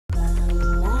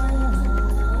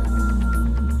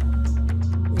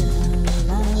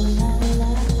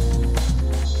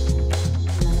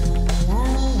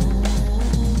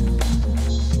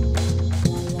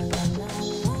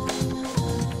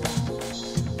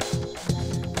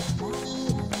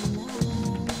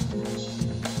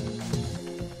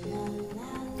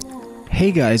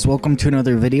Hey guys, welcome to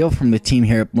another video from the team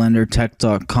here at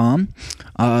BlenderTech.com.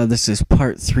 This is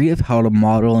part 3 of how to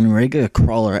model and rig a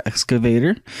crawler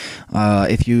excavator.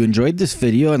 If you enjoyed this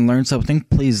video and learned something,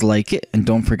 please like it, and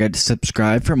don't forget to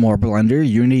subscribe for more Blender,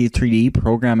 Unity 3D,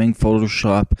 programming,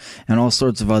 Photoshop, and all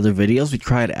sorts of other videos. We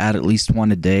try to add at least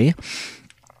one a day.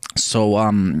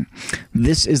 So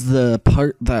this is the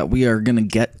part that we are going to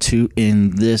get to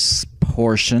in this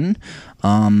portion.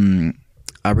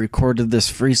 I recorded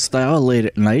this freestyle late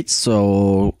at night,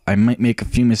 so I might make a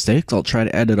few mistakes. I'll try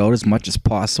to edit out as much as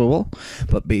possible.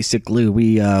 But basically,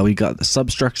 we got the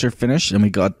substructure finished, and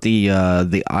we got the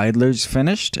idlers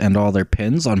finished, and all their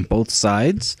pins on both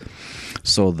sides.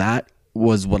 So that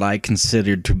was what I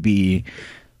considered to be,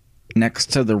 next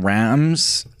to the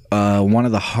rams, one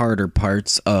of the harder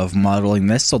parts of modeling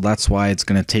this. So that's why it's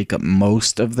going to take up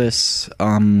most of this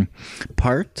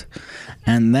part,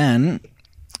 and then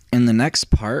in the next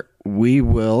part, we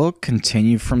will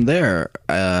continue from there.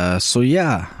 So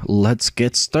yeah, let's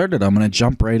get started. I'm going to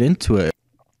jump right into it.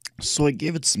 So I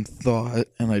gave it some thought,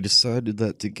 and I decided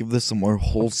that to give this a more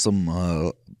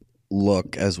wholesome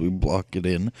look as we block it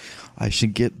in, I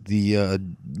should get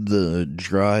the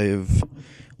drive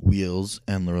wheels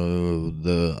and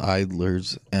the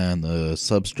idlers and the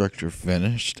substructure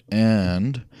finished.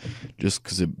 And just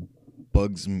because it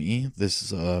bugs me,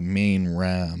 this main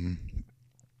ram,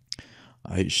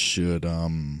 I should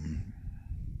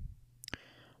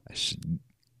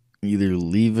either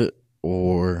leave it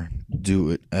or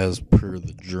do it as per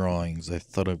the drawings. I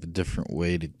thought of a different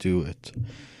way to do it.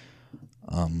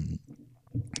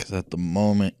 Because at the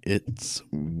moment it's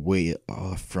way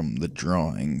off from the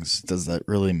drawings. Does that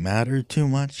really matter too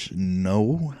much?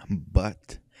 No,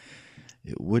 but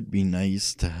it would be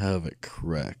nice to have it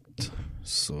correct.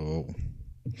 So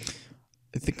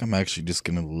I think I'm actually just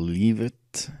gonna leave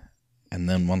it. And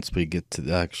then once we get to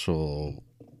the actual,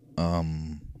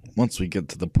 once we get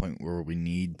to the point where we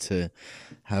need to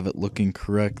have it looking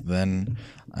correct, then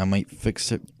I might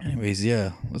fix it. Anyways,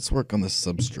 yeah, let's work on the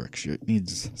substructure. It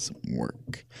needs some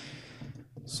work.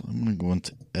 So I'm going to go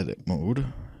into edit mode,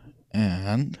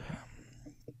 and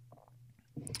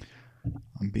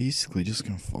I'm basically just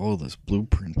going to follow this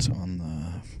blueprint on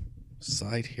the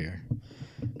side here.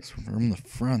 Because from the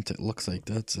front, it looks like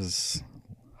that's as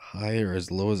high or as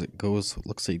low as it goes, so it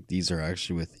looks like these are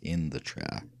actually within the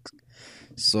track.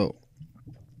 So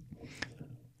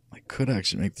I could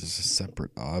actually make this a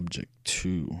separate object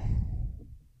too,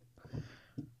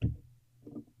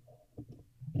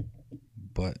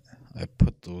 but I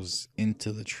put those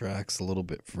into the tracks a little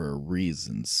bit for a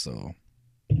reason, so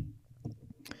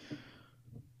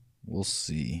we'll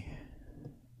see.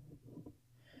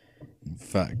 In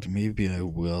fact, maybe I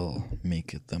will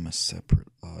make them a separate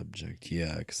object.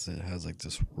 Yeah, because it has like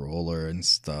this roller and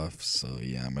stuff. So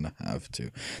yeah, I'm going to have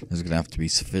to. There's going to have to be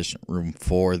sufficient room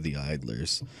for the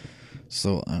idlers.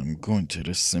 So I'm going to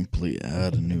just simply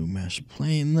add a new mesh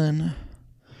plane then.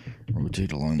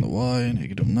 Rotate along the Y,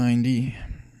 -90.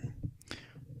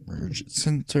 Merge at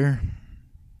center.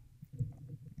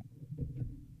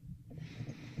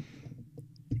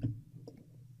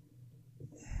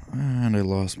 And I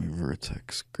lost my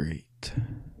vertex. Great.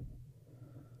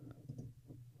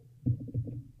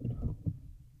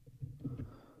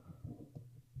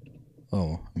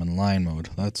 Oh, I'm in line mode.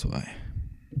 That's why.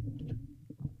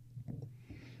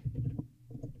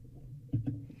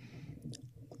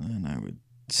 And I would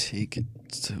take it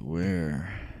to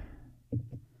where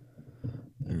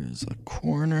there is a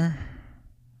corner.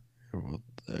 About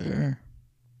there.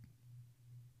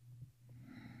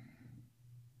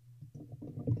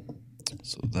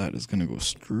 So that is going to go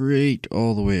straight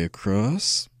all the way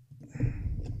across.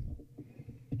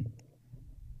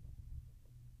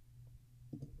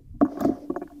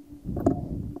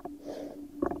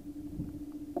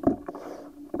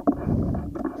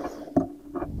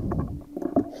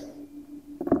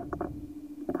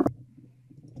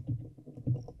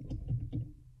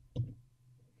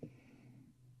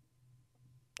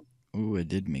 Ooh, I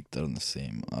did make that on the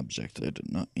same object. I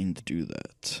did not mean to do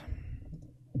that.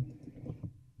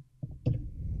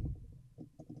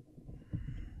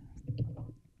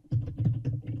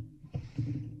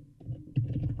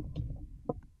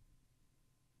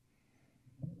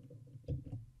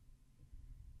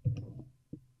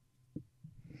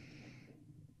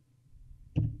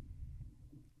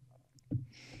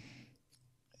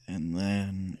 And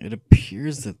then it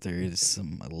appears that there is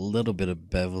a little bit of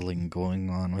beveling going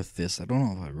on with this. I don't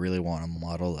know if I really want to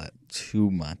model that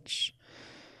too much.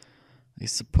 I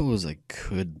suppose I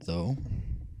could, though.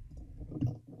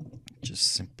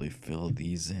 Just simply fill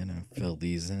these in and fill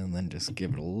these in, and then just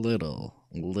give it a little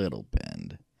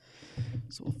bend.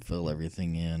 So we'll fill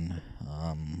everything in.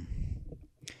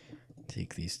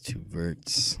 Take these two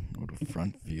verts, go to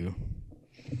front view.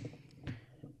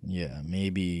 Yeah,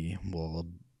 maybe we'll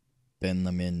bend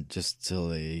them in just till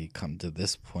they come to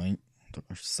this point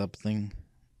or something.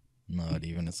 Not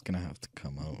even, it's gonna have to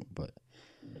come out, but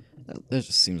that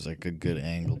just seems like a good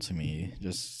angle to me.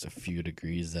 Just a few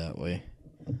degrees that way.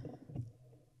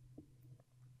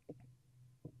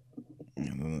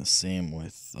 And then the same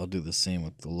with, I'll do the same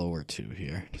with the lower two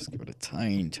here. Just give it a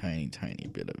tiny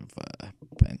bit of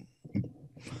bend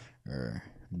or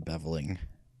beveling.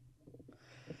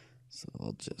 So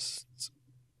I'll just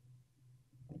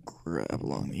grab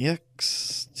along the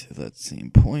X to that same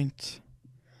point.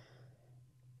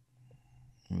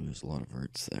 Ooh, there's a lot of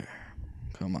verts there.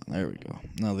 Come on, there we go.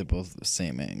 Now they both have the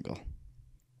same angle.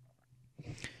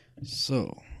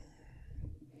 So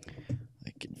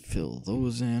I can fill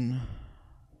those in.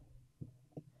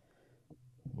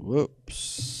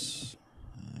 Whoops.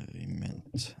 I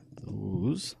meant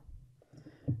those.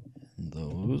 And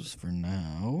those for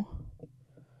now.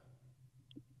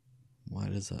 Why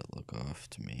does that look off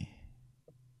to me?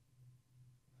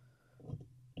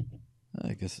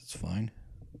 I guess it's fine.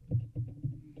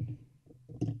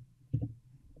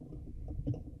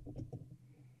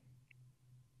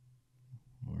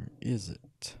 Or is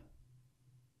it?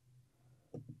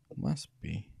 Must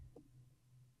be.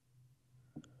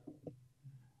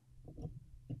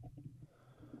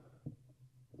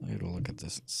 I gotta look at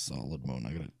this in solid mode.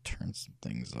 I gotta turn some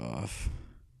things off.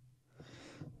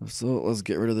 So let's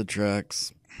get rid of the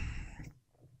tracks.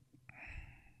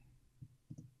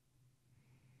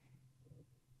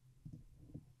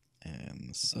 And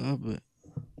the sub.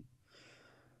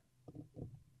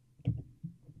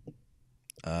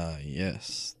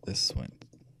 Yes, this went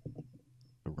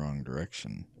the wrong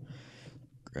direction.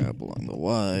 Grab along the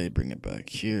Y, bring it back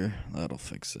here. That'll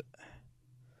fix it.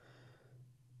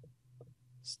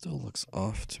 Still looks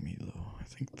off to me though. I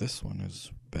think this one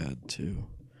is bad too.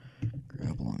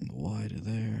 Grab along the Y to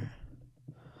there.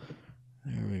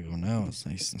 There we go. Now it's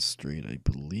nice and straight, I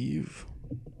believe.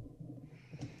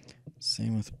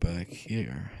 Same with back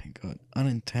here. I got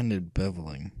unintended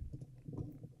beveling.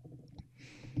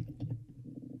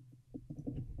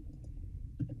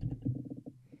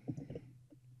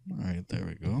 Alright, there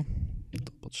we go.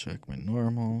 Double check my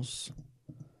normals.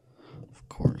 Of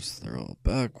course, they're all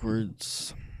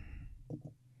backwards.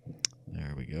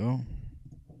 There we go.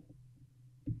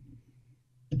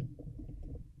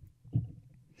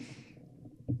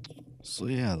 So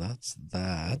yeah, that's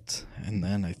that. And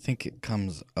then I think it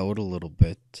comes out a little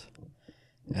bit.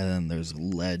 And then there's a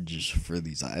ledge for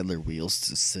these idler wheels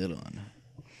to sit on.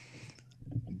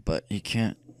 But you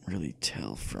can't really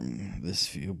tell from this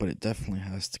view, but it definitely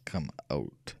has to come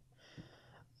out.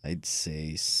 I'd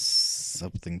say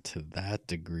something to that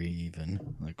degree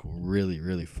even. Like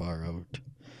really far out.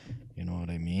 You know what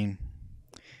I mean?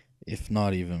 If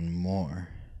not even more.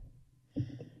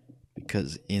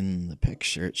 Because in the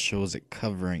picture it shows it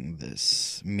covering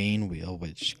this main wheel,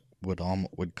 which would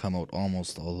come out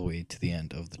almost all the way to the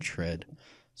end of the tread.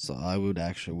 So I would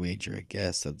actually wager a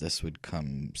guess that this would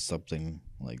come something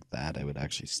like that. It would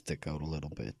actually stick out a little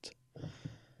bit.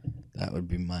 That would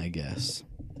be my guess.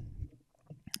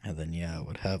 And then yeah, it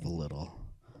would have a little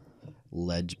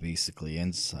ledge basically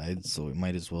inside, so we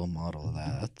might as well model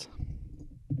that.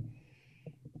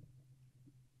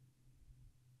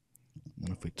 And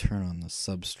if we turn on the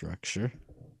substructure,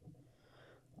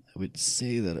 I would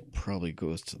say that it probably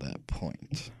goes to that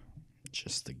point.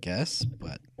 Just a guess,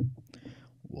 but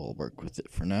we'll work with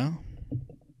it for now.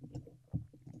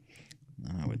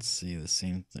 And I would say the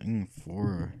same thing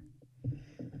for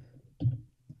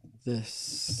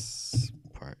this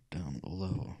part down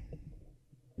below.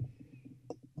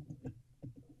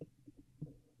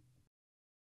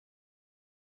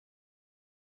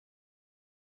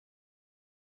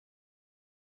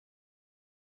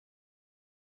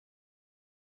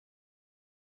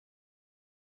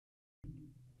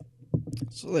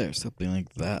 So there's something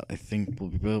like that I think we'll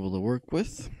be able to work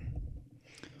with.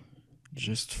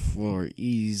 Just for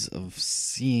ease of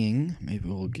seeing, maybe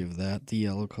we'll give that the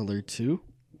yellow color too.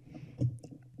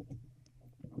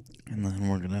 And then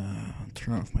we're gonna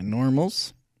turn off my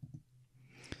normals.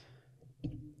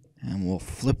 And we'll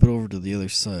flip it over to the other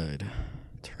side.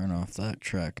 Turn off that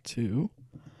track too.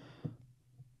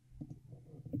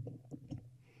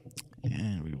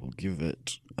 And we will give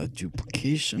it a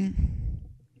duplication.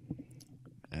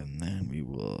 And then we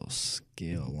will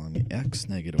scale along the X,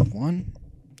 -1.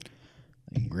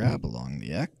 Then grab along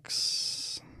the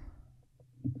X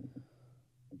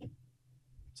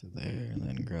to there, and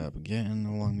then grab again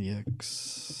along the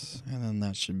X, and then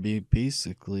that should be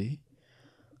basically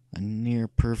a near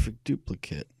perfect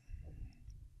duplicate.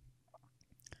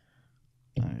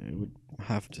 I would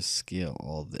have to scale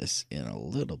all this in a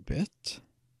little bit,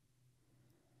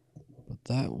 but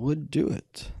that would do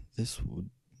it. This would,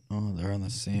 oh, they're on the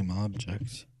same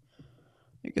object.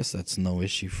 I guess that's no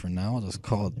issue for now. I'll just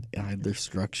call it either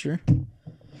structure.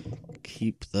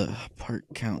 Keep the part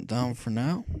count down for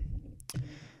now.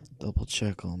 Double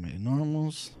check all my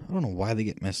normals. I don't know why they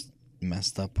get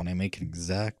messed up when I make an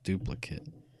exact duplicate.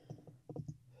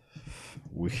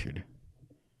 Weird.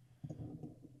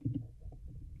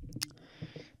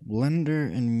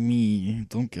 Blender and me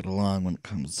don't get along when it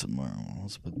comes to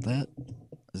normals, but that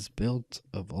is built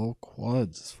of all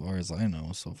quads as far as I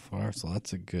know so far, so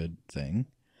that's a good thing.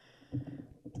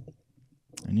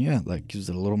 And yeah, that gives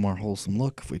it a little more wholesome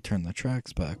look if we turn the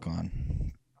tracks back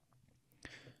on.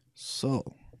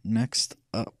 So, next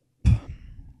up,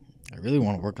 I really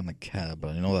want to work on the cab, but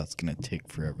I know that's gonna take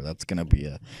forever. That's gonna be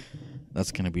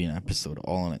an episode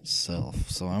all in itself.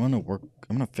 So I'm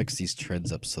gonna fix these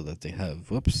treads up so that they have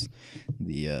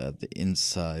the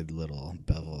inside little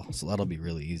bevel. So that'll be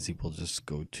really easy. We'll just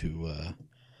go to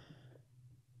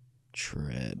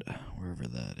tread, wherever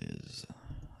that is.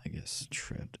 I guess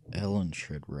tread L and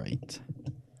tread right.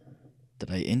 Did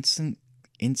I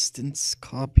instance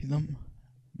copy them?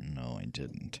 No, I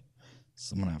didn't.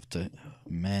 So I'm gonna have to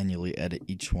manually edit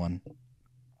each one.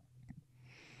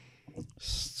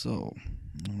 So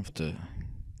I'm gonna have to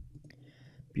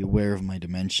be aware of my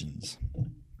dimensions.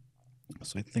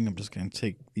 So I think I'm just gonna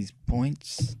take these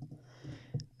points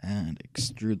and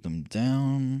extrude them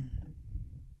down.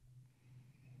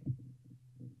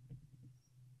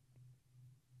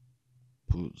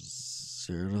 Put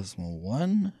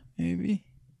 0.1 maybe.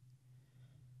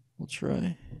 We'll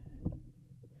try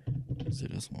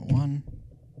 0.1.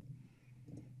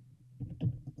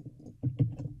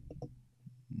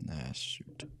 Nah,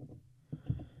 shoot.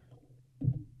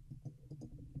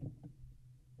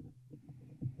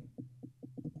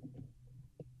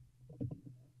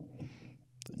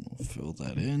 Then we'll fill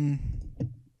that in.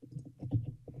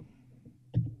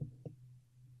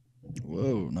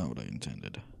 Whoa, not what I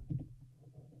intended.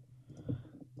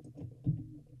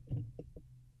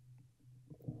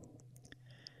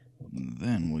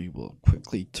 Then we will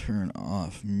quickly turn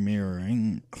off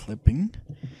mirroring clipping,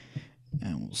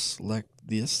 and we'll select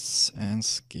this and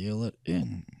scale it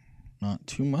in. Not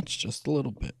too much, just a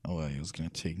little bit. Oh, I was going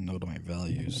to take note of my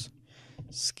values.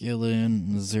 Scale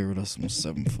in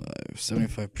 0.75,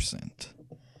 75%.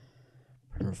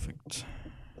 Perfect.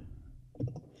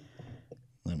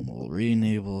 Then we'll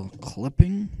re-enable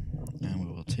clipping, and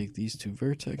we will take these two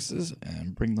vertexes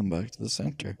and bring them back to the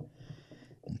center.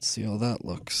 And see how that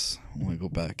looks. When we go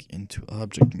back into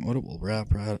object mode, it will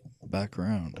wrap right back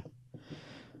around.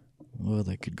 Oh,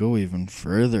 they could go even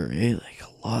further, eh? Like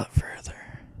a lot further.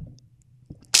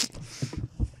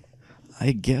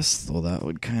 I guess, though, that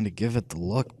would kind of give it the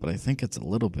look, but I think it's a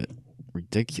little bit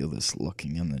ridiculous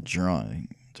looking in the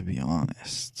drawing, to be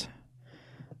honest.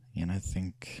 And I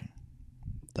think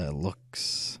that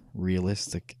looks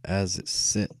realistic as it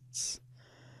sits.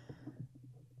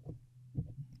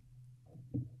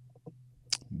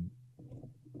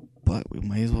 But we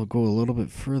might as well go a little bit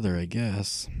further, I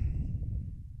guess.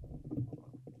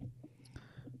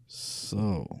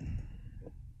 So,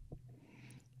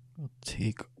 I'll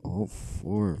take all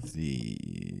 4 of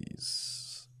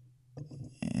these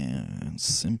and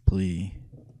simply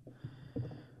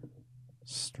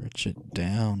stretch it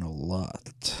down a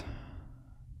lot.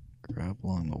 Grab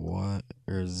along the Y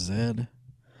or Z.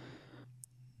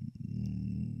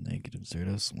 Negative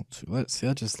 0.2. Let's see,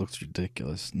 that just looks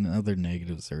ridiculous. Another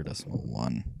negative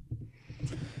 0.1.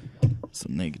 So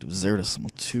negative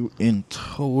 0.2 in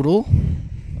total.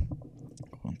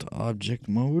 Go into object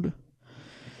mode.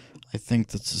 I think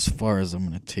that's as far as I'm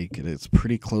going to take it. It's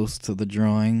pretty close to the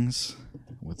drawings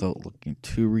without looking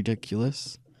too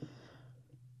ridiculous.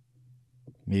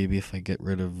 Maybe if I get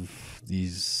rid of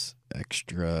these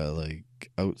extra,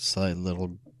 like, outside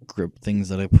little grip things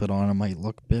that I put on, it might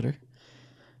look better.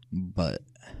 But,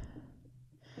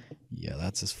 yeah,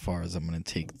 that's as far as I'm going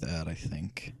to take that, I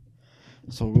think.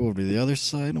 So we'll go over to the other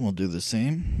side and we'll do the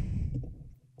same.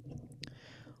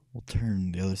 We'll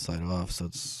turn the other side off so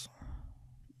it's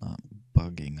not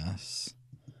bugging us.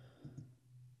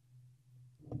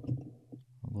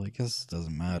 Although I guess it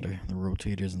doesn't matter. The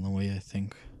rotator's in the way, I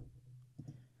think.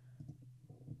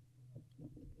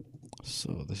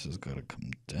 So this has got to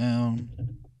come down.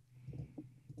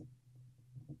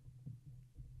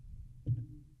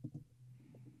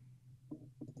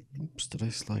 Oops, did I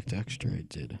select extra? I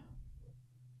did.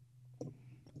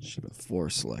 Should have 4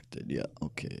 selected. Yeah,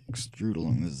 okay. Extrude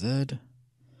along the Z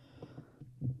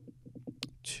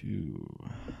to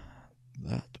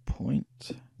that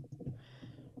point.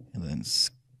 And then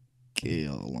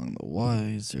scale along the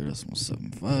Y,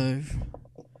 0.75.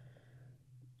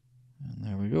 And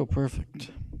there we go,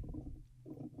 perfect.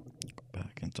 Go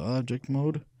back into object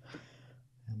mode.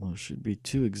 And those should be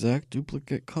 2 exact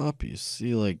duplicate copies.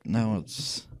 See, like, now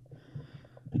it's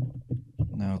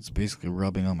basically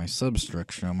rubbing on my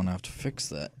substructure. I'm gonna have to fix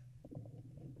that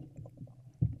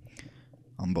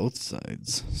on both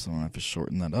sides. So I'm gonna have to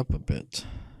shorten that up a bit.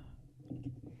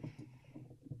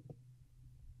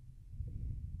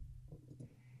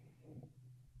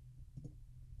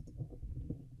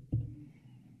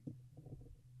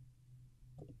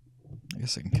 I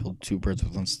guess I can kill 2 birds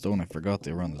with 1 stone. I forgot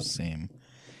they were on the same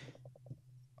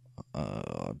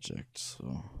object.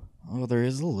 So, oh, there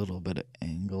is a little bit of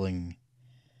angling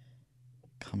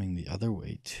coming the other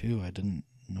way too. I didn't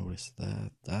notice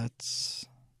that. That's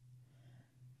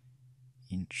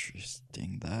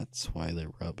interesting. That's why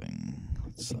they're rubbing.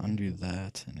 Let's undo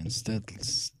that, and instead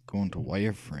let's go into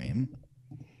wireframe.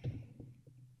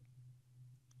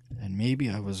 And maybe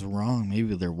I was wrong.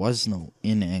 Maybe there was no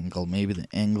in angle. Maybe the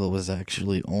angle was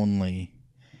actually only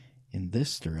in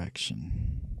this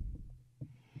direction.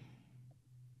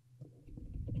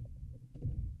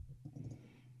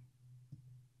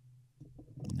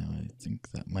 No, I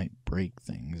think that might break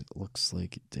things. It looks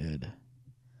like it did.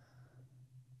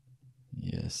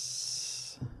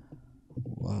 Yes.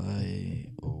 Why?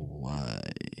 Oh,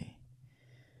 why?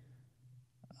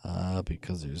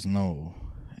 Because there's no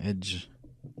edge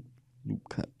loop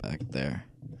cut back there.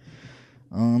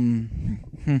 I'm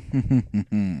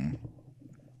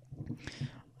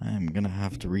gonna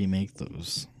have to remake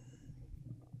those,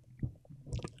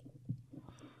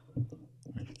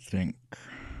 I think.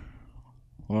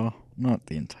 Well, not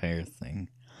the entire thing.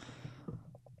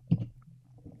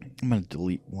 I'm gonna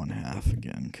delete 1/2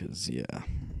 again, because, yeah,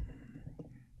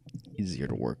 easier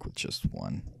to work with just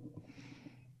one.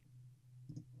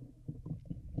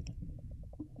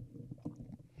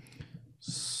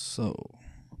 So,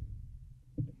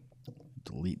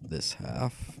 delete this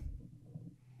half.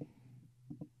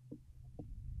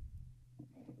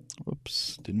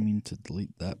 Whoops, didn't mean to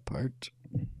delete that part.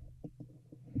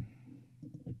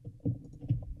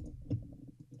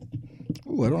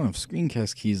 Ooh, I don't have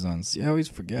screencast keys on. See, I always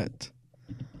forget.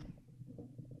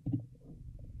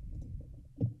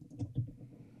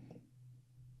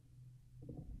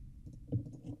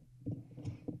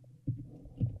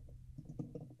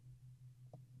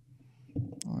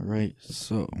 Alright,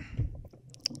 so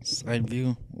side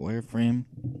view, wireframe.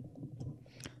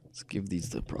 Let's give these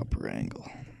the proper angle.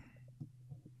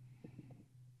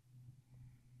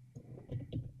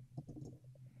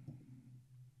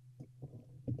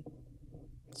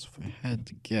 So if I had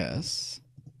to guess,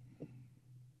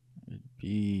 it'd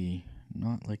be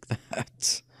not like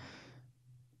that.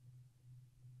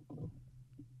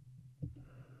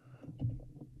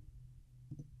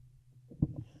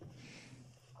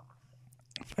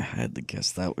 If I had to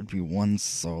guess, that would be one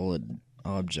solid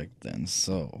object then.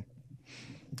 So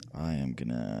I am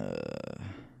gonna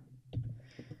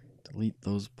delete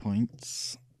those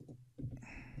points.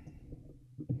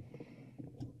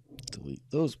 Delete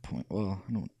those points. Well,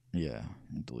 I don't. Yeah,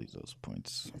 delete those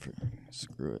points.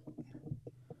 Screw it.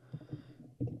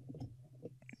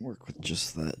 Work with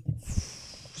just that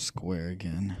square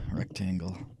again,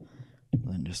 rectangle.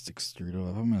 Then just extrude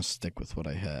off. I'm gonna stick with what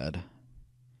I had.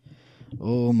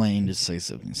 Oh, my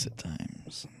indecisiveness at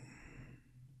times.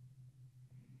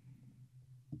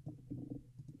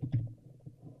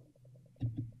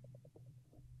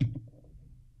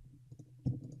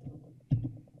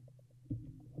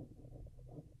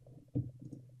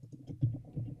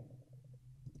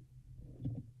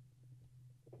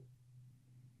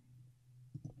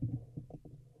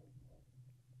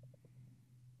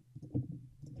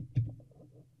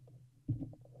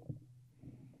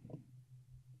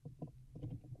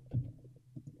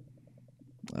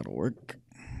 That'll work.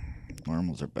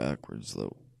 Normals are backwards,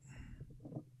 though.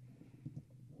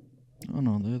 Oh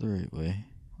no, they're the right way.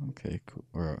 Okay, cool.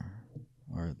 Or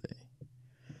are they?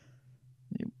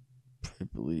 Yep, I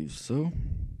believe so.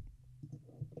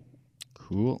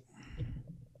 Cool.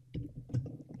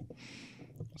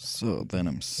 So then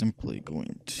I'm simply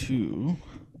going to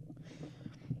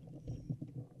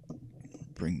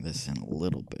bring this in a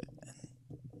little bit,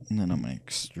 and then I'm going to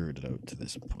extrude it out to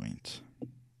this point.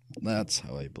 That's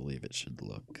how I believe it should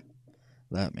look.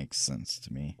 That makes sense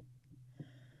to me.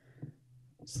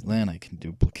 So then I can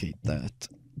duplicate that.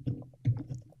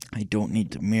 I don't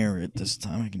need to mirror it this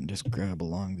time. I can just grab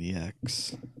along the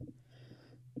X.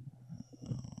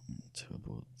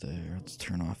 there. Let's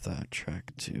turn off that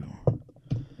track too.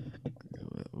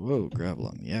 Whoa, grab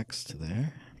along the X to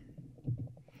there.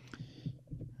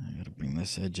 I gotta bring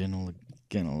this edge in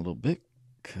again a little bit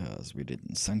because we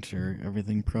didn't center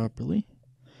everything properly.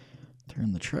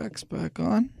 Turn the tracks back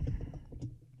on.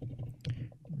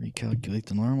 Recalculate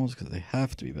the normals because they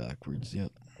have to be backwards.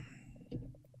 Yep.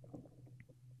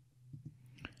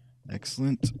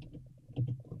 Excellent.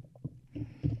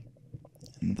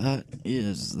 And that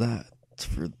is that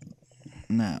for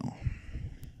now.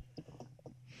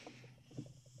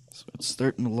 So it's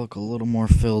starting to look a little more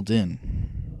filled in.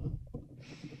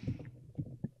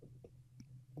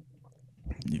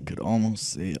 You could almost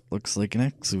say it looks like an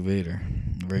excavator.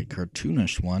 A very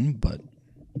cartoonish one, but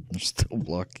they're still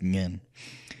blocking in.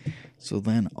 So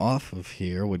then off of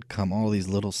here would come all these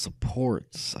little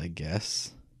supports, I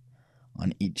guess,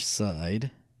 on each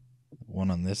side. One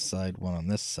on this side, one on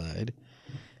this side.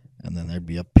 And then there'd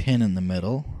be a pin in the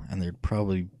middle, and there'd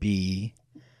probably be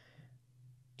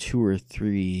 2 or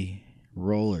 3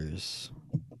 rollers.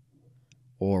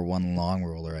 Or one long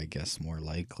roller, I guess, more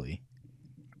likely.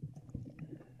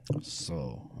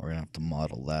 So we're going to have to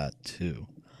model that too.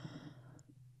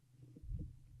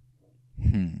 I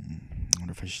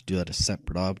wonder if I should do that as a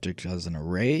separate object as an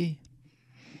array.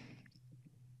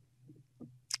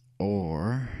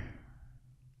 Or,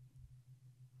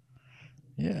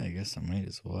 yeah, I guess I might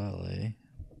as well, eh?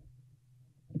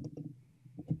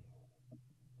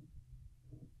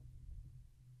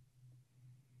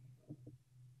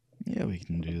 Yeah, we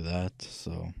can do that.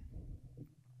 So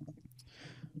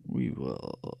we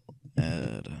will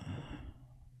add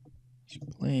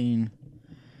plane.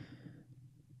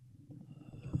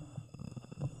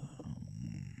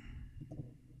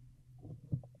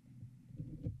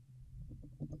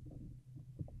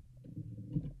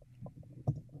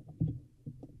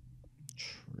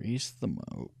 Trace them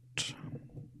out.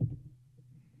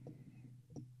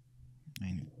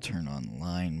 I need to turn on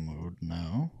line mode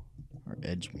now, or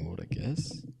edge mode, I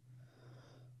guess.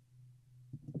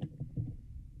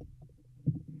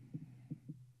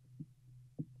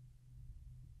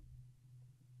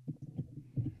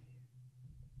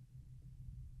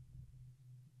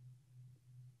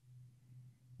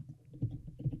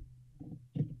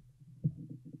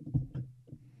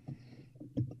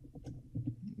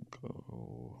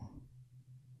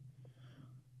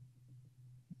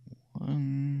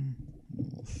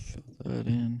 We'll fill that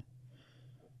in.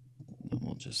 Then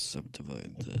we'll just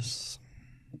subdivide this.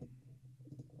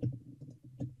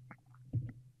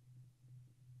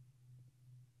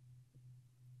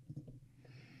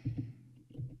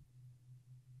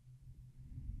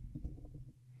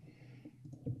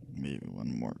 Maybe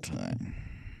one more time.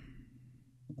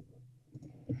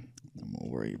 Then we'll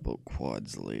worry about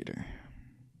quads later.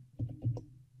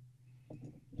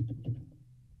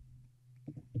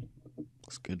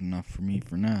 Looks good enough for me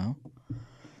for now.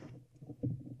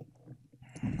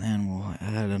 And then we'll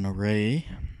add an array.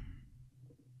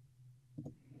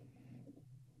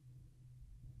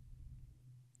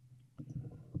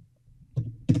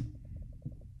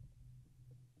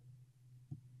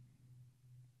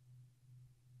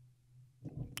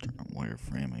 Turn on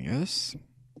wireframe, I guess.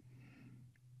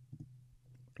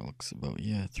 It looks about,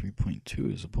 yeah,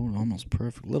 3.2 is about almost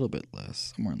perfect. A little bit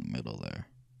less, somewhere in the middle there.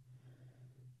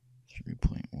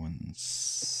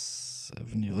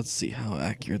 3.170. Let's see how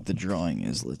accurate the drawing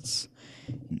is. Let's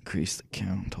increase the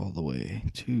count all the way.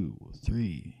 2,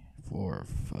 3, 4,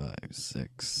 5,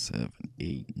 6, 7,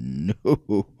 8.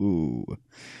 No!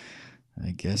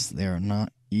 I guess they are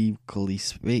not equally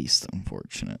spaced,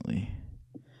 unfortunately.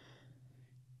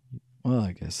 Well,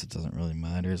 I guess it doesn't really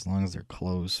matter as long as they're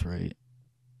close, right?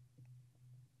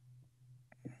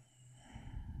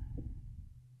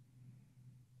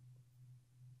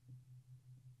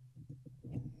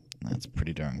 That's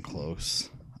pretty darn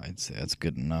close. I'd say that's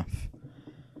good enough.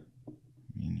 I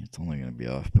mean, it's only going to be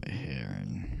off by a hair,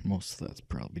 and most of that's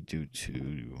probably due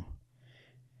to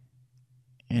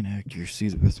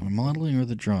inaccuracies with my modeling or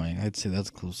the drawing. I'd say that's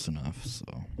close enough,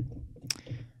 so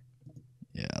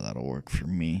yeah, that'll work for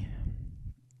me.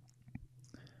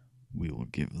 We will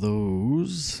give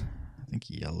those, I think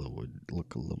yellow would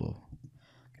look a little,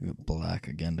 give it black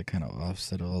again to kind of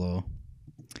offset, although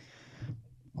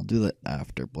I'll do that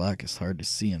after. Black is hard to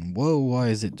see, and whoa, why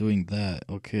is it doing that?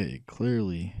 Okay,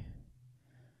 clearly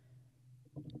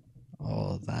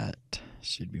all of that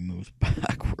should be moved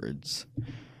backwards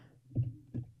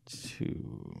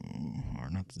to, or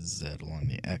not the Z, along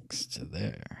the X to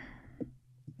there.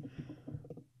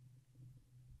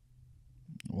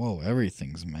 Whoa,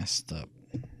 everything's messed up.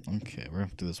 Okay, we're gonna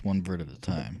have to do this one vert at a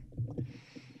time.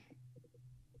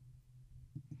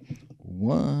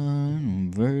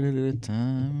 One vert at a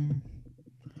time.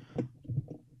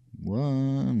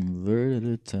 One vert at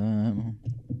a time.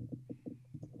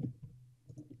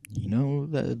 You know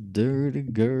that dirty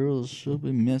girl, she'll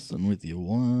be messing with you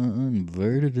one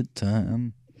vert at a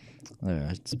time. There,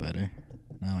 that's better.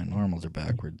 Now my normals are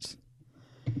backwards.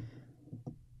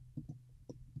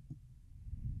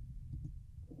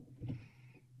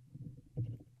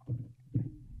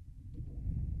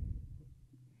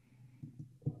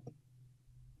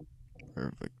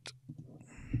 Perfect.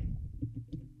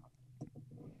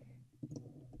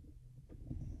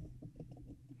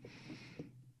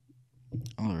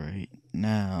 Alright,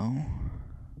 now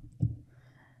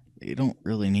they don't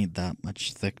really need that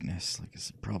much thickness. Like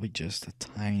it's probably just a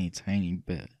tiny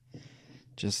bit.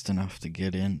 Just enough to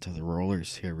get into the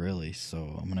rollers here, really.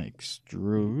 So I'm gonna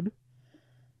extrude.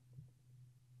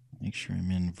 Make sure I'm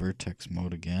in vertex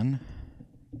mode again.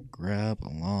 Grab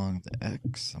along the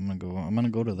X. I'm gonna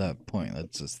go to that point.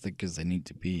 That's as thick as I need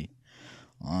to be,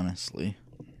 honestly.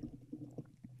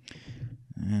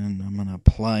 And I'm gonna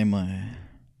apply my.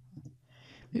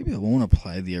 Maybe I won't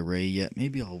apply the array yet.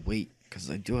 Maybe I'll wait,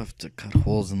 because I do have to cut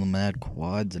holes in the mad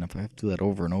quads, and if I have to do that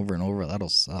over and over and over, that'll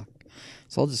suck.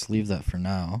 So I'll just leave that for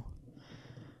now.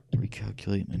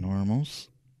 Recalculate my normals,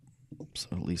 so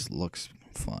it at least looks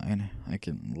fine. I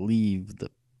can leave the.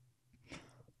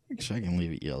 Actually, I can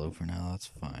leave it yellow for now. That's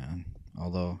fine.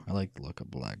 Although I like the look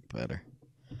of black better.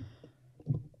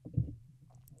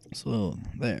 So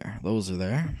there, those are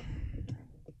there.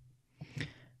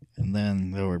 And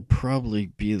then there would probably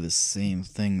be the same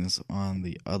things on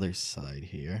the other side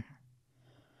here.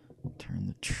 Turn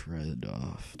the tread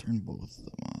off. Turn both of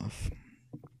them off.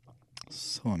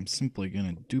 So I'm simply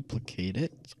going to duplicate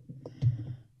it.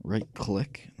 Right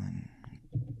click. And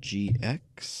then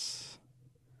GX.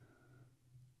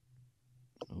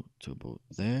 Go to about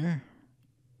there.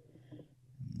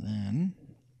 And then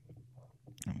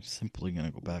I'm simply going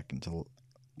to go back into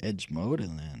edge mode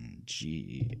and then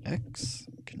GX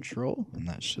control, and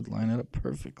that should line it up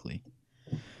perfectly.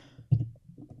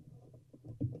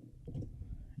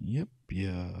 Yep,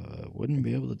 yeah, wouldn't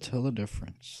be able to tell the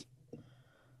difference.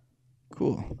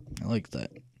 Cool, I like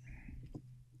that.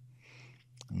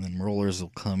 And then rollers will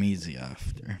come easy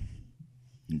after.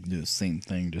 You can do the same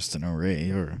thing, just an array,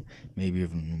 or maybe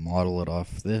even model it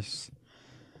off this.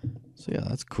 So yeah,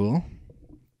 that's cool.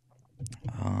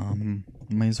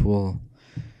 Might as well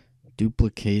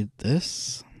duplicate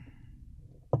this.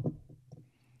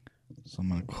 So I'm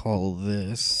going to call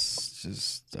this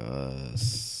just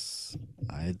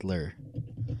idler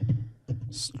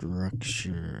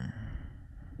structure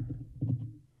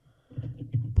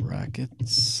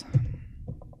brackets.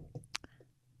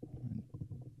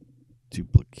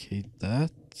 Duplicate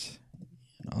that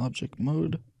in object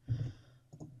mode.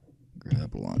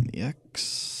 Grab along the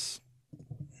X.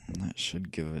 And that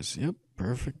should give us, yep,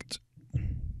 perfect.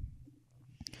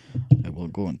 I will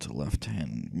go into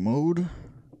left-hand mode.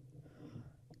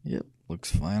 Yep,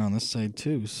 looks fine on this side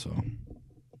too, so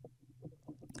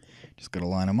just gotta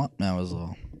line them up now is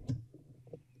all.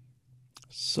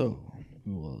 So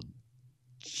we will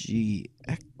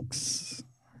GX,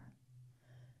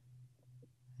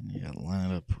 and you gotta line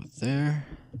it up with there,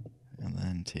 and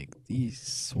then take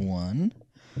this one.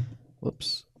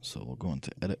 Whoops. So we'll go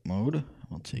into edit mode.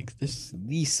 We'll take this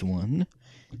one,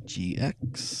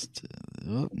 GX to,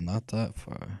 oh, not that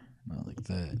far, not like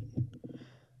that.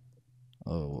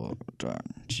 Oh,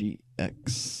 darn,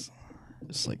 GX,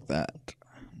 just like that.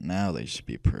 Now they should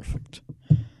be perfect.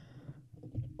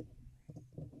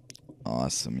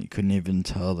 Awesome, you couldn't even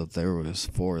tell that there was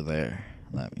 4 there.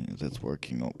 That means it's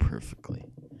working out perfectly.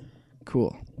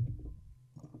 Cool.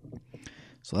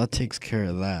 So that takes care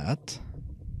of that.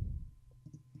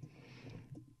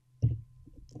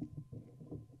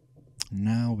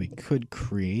 Now we could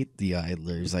create the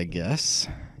idlers, I guess.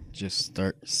 Just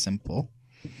start simple.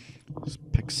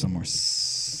 Just pick somewhere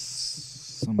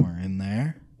in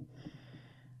there.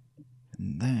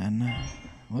 And then,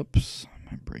 whoops,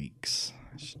 my brakes.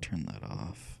 I should turn that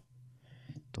off.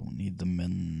 Don't need them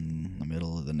in the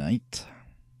middle of the night.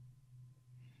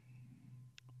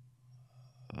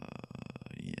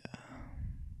 Yeah.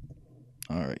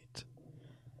 Alright.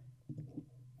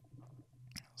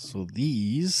 So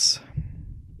these,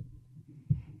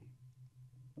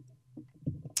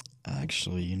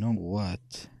 actually, you know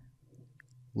what?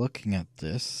 Looking at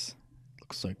this,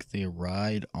 looks like they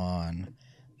ride on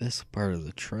this part of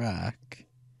the track,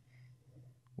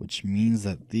 which means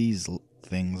that these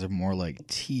things are more like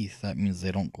teeth. That means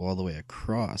they don't go all the way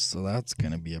across, so that's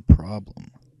going to be a problem.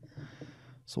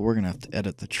 So we're going to have to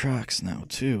edit the tracks now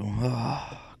too.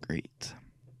 Oh, great.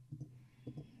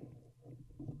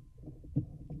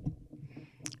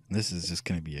 This is just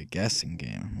going to be a guessing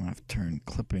game. I'm going to have to turn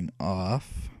clipping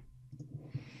off.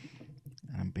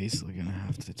 And I'm basically going to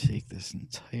have to take this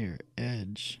entire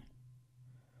edge.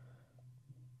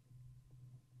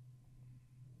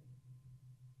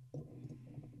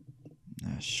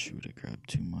 Ah, shoot, I grabbed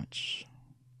too much.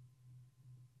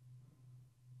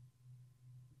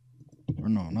 Or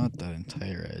no, not that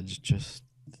entire edge, just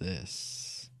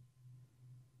this.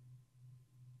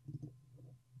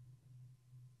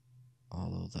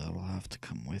 Although that'll have to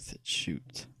come with it,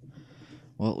 shoot.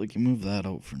 Well, we can move that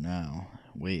out for now.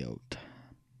 Way out.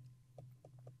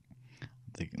 I'm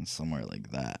thinking somewhere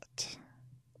like that.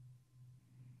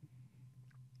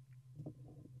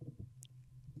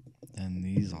 And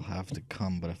these will have to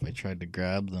come, but if I tried to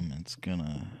grab them, it's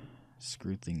gonna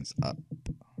screw things up.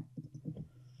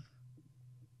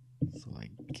 So I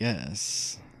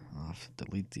guess I'll have to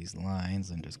delete these lines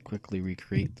and just quickly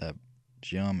recreate that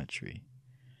geometry.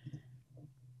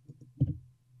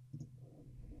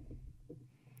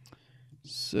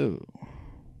 So,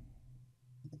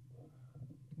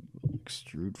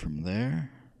 extrude from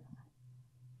there.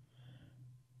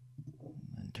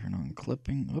 And then turn on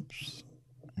clipping. Oops.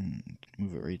 And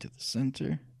move it right to the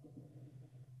center.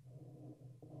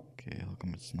 Okay, how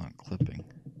come it's not clipping?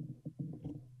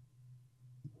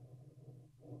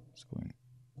 It's going.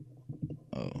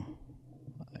 Oh,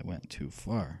 I went too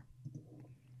far.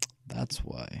 That's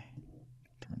why.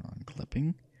 Turn on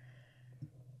clipping.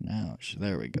 Now,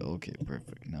 there we go. Okay,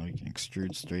 perfect. Now we can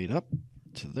extrude straight up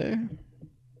to there.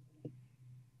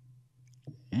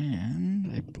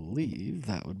 And I believe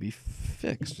that would be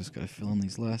fixed. Just gotta fill in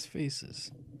these last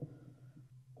faces.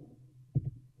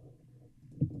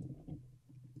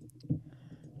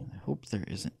 I hope there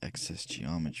isn't excess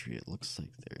geometry. It looks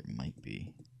like there might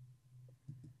be.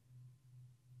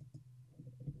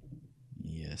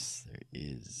 Yes, there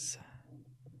is.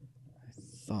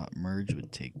 I thought merge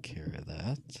would take care of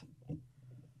that.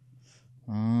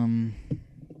 I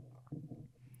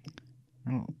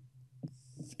don't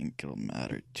think it'll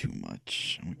matter too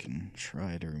much. We can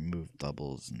try to remove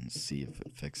doubles and see if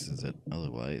it fixes it.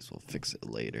 Otherwise, we'll fix it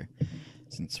later,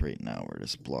 since right now we're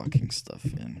just blocking stuff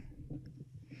in.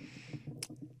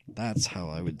 That's how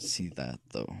I would see that,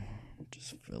 though.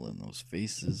 Just fill in those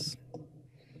faces.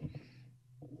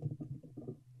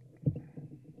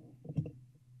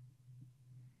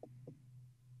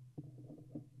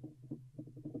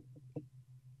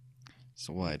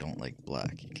 So why I don't like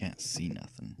black, you can't see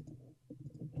nothing.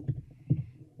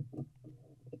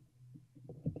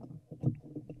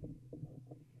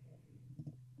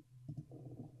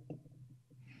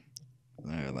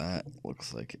 There, that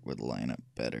looks like it would line up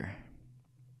better.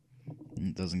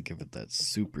 It doesn't give it that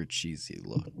super cheesy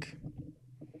look.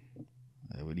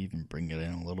 I would even bring it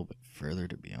in a little bit further,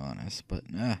 to be honest, but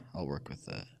I'll work with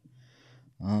that.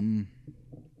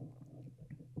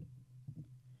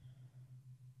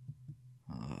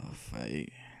 If I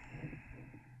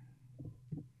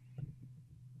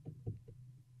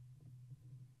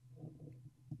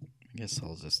guess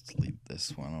I'll just delete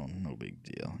this one. Oh, no big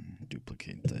deal.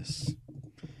 Duplicate this.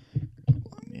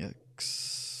 On the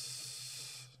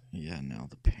X. Yeah, now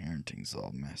the parenting's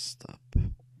all messed up.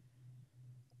 Have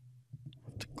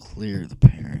to clear the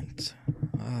parent.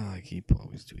 I keep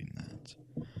always doing that.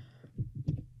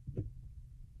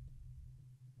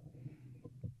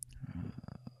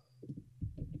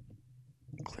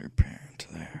 Clear parent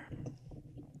there.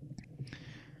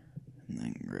 And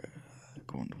then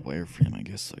go into wireframe, I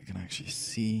guess, so I can actually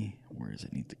see where does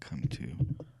it need to come to.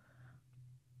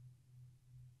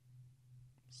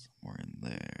 Somewhere in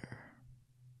there.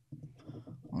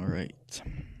 Alright.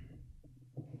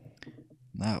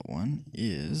 That one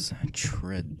is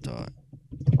tread.r.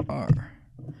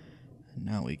 And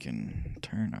now we can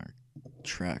turn our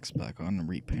tracks back on and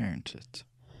reparent it.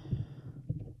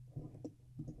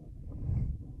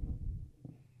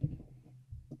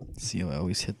 See how I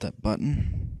always hit that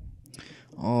button?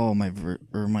 Oh, my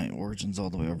origin's all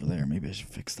the way over there. Maybe I should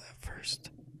fix that first.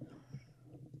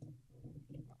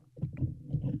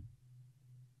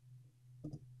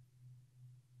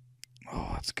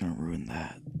 Oh, it's gonna ruin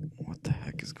that. What the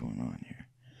heck is going on here?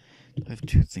 Do I have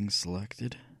two things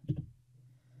selected?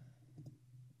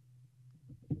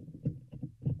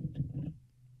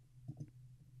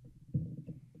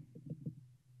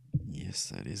 Yes,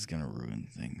 that is gonna ruin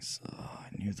things. Oh, I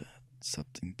knew that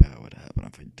something bad would happen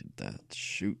if I did that.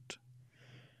 Shoot.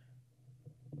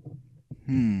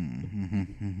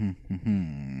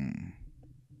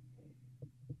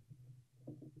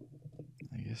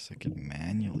 I guess I could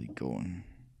manually go and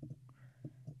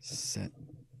set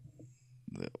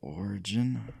the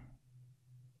origin.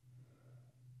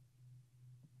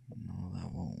 No,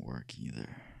 that won't work either.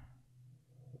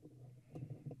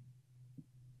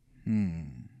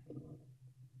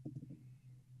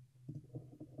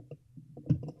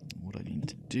 What I need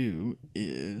to do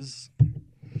is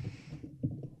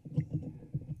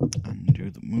undo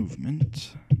the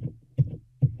movement.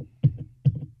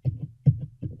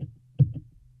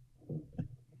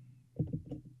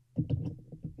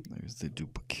 There's the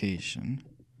duplication.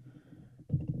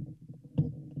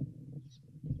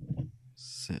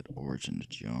 Set origin to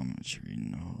geometry.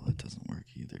 No, that doesn't work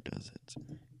either, does it?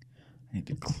 I need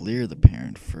to clear the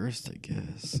parent first, I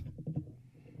guess.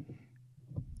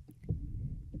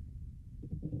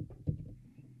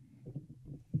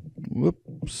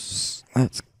 Whoops.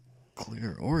 That's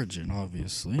clear origin,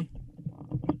 obviously.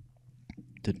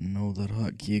 Didn't know that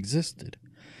hotkey existed.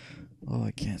 Oh,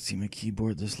 I can't see my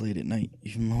keyboard this late at night,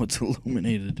 even though it's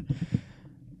illuminated.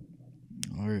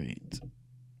 Alright.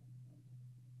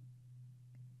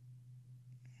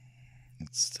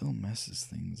 It still messes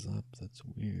things up. That's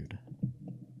weird.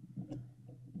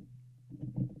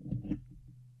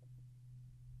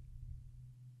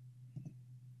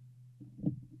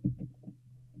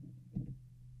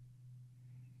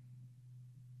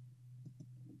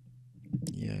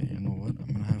 Yeah, you know what?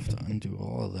 I'm gonna have to undo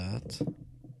all of that.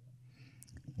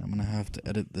 I'm gonna have to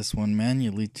edit this one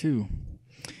manually too.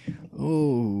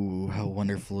 Oh, how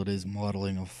wonderful it is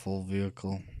modeling a full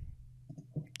vehicle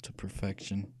to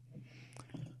perfection.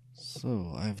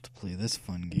 So, I have to play this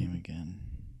fun game again.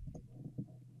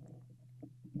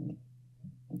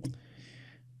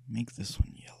 Make this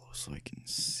one yellow so I can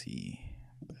see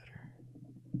better.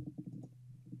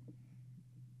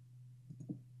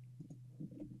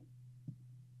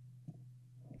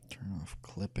 Turn off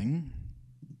clipping.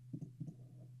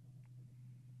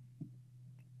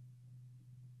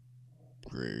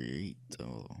 Great.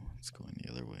 Oh, it's going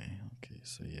the other way. Okay,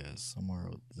 so yeah, somewhere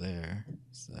out there.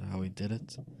 Is that how he did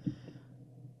it? I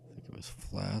think it was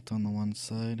flat on the one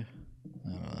side. I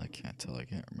don't know, I can't tell. I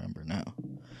can't remember now.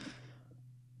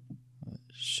 It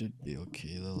should be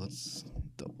okay though. Let's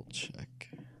double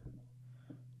check.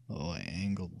 Oh, I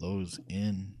angled those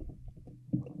in.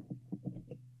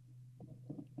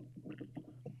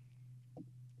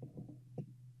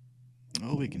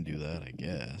 Oh, we can do that, I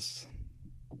guess.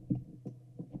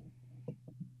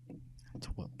 To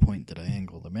what point did I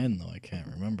angle them in, though? I can't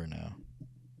remember now.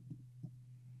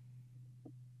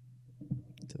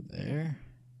 To there?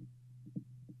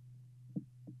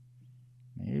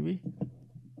 Maybe?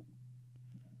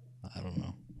 I don't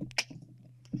know.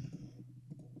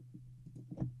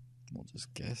 We'll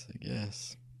just guess, I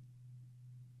guess.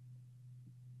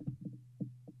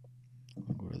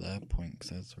 I'll go to that point, because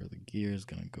that's where the gear is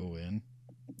going to go in.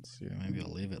 So maybe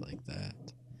I'll leave it like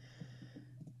that.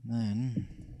 Then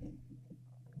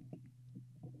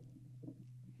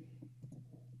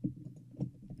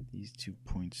these 2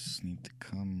 points need to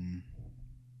come.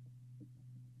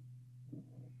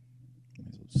 Might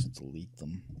as well just delete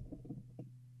them.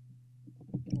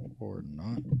 Or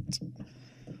not.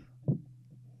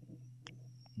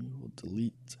 We will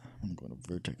delete. I'm going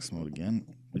to vertex mode again.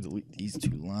 We delete these 2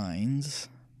 lines.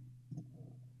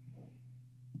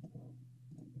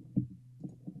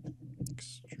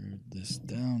 Extrude this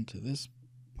down to this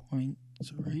point,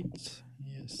 right?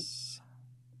 Yes.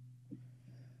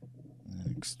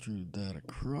 And extrude that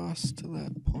across to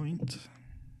that point.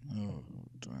 Oh,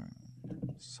 darn.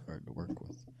 It's hard to work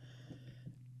with.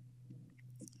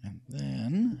 And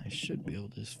then I should be able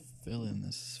to just fill in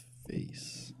this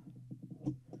face.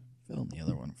 Fill in the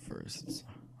other one first. It's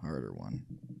a harder one.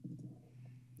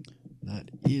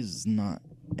 That is not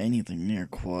anything near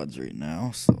quads right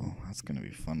now, so that's going to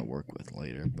be fun to work with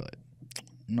later, but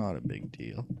not a big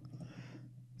deal.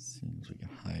 Seems we can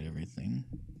hide everything.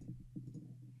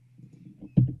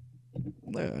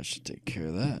 That should take care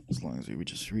of that, as long as we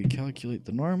just recalculate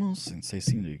the normals, since they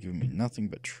seem to be giving me nothing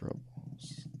but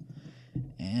troubles.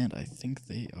 And I think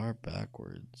they are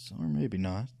backwards, or maybe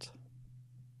not.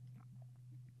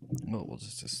 Well, we'll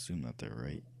just assume that they're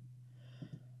right.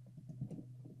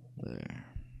 There.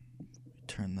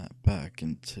 Turn that back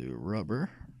into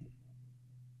rubber.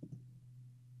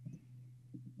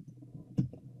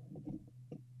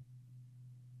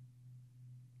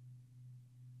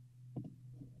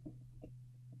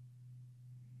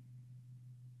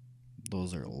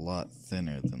 Those are a lot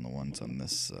thinner than the ones on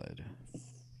this side.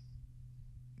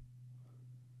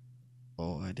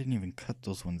 Oh, I didn't even cut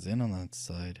those ones in on that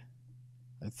side.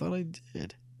 I thought I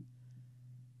did.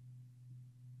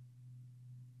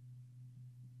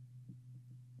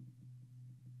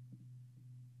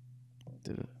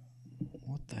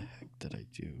 What the heck did I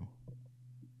do?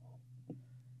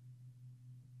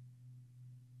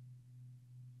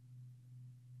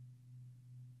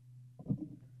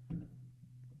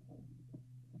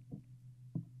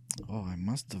 Oh, I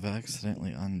must have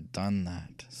accidentally undone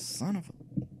that. Son of a...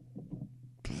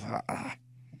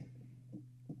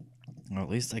 Well, at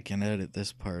least I can edit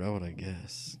this part out, I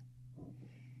guess.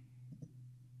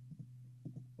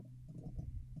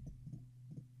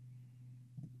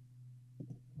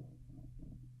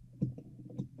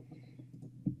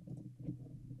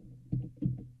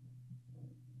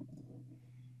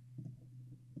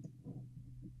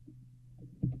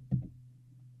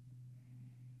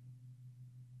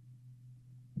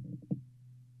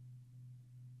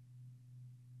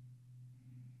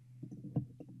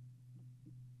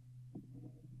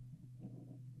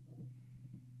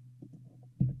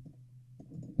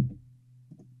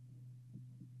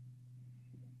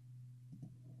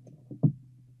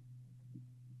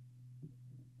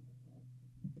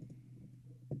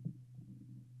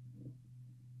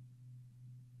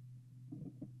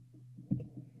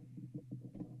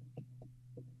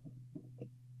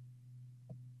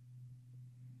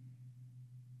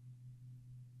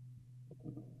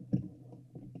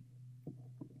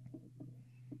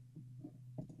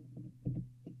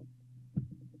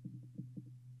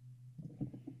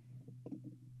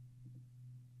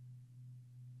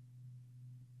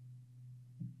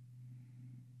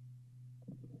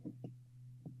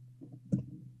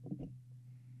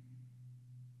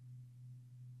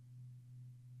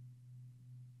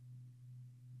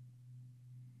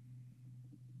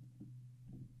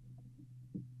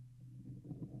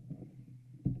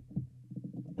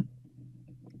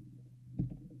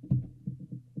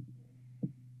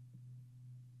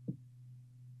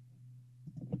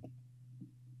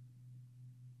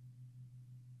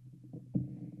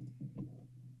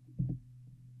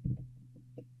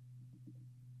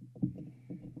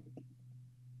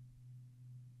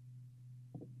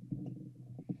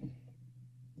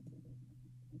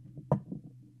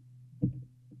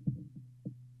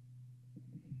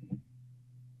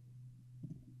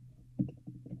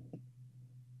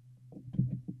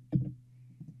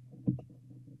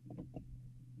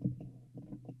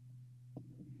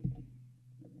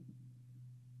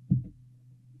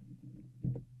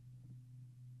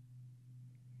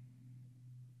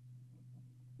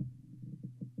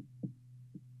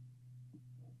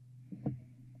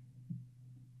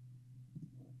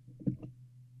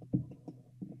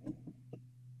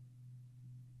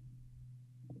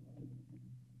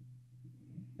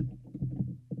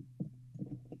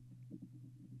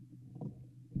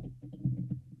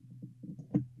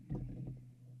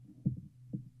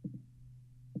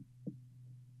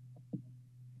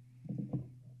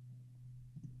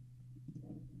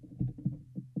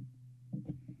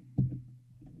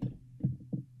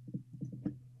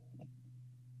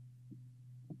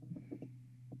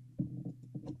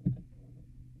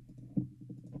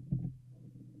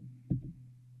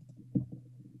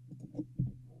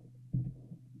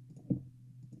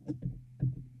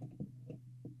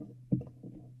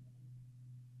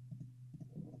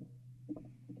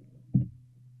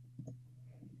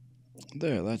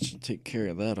 There, that should take care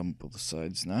of that on both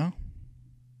sides now.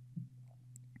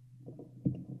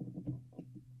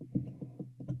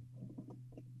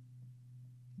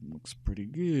 Looks pretty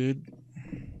good.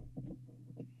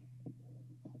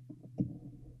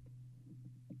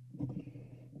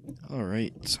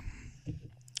 Alright,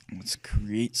 let's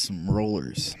create some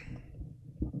rollers.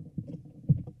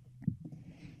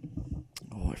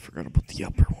 Oh, I forgot about the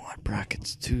upper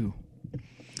brackets too.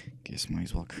 Guess might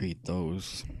as well create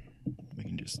those. We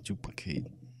can just duplicate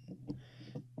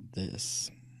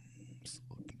this. So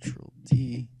we'll Control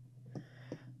D,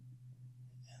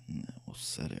 and then we'll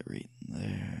set it right in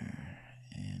there.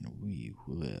 And we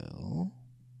will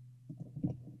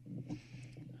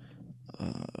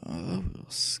we'll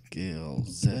scale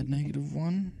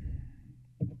Z-1.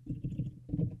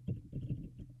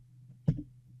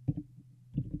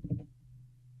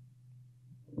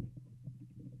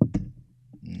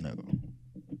 No.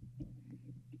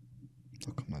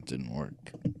 How come that didn't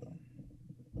work?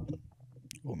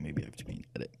 Well, maybe I have to be in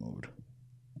edit mode.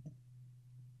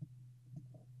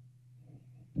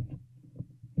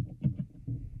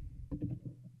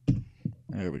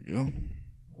 There we go.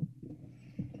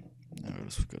 Now we're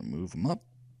just going to move them up.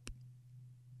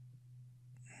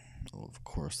 Oh, of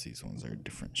course, these ones are a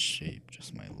different shape.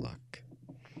 Just my luck.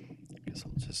 I guess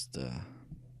I'll just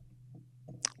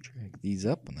drag these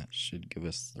up, and that should give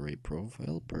us the right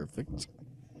profile. Perfect.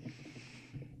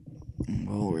 And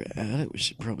while we're at it, we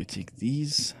should probably take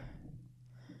these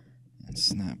and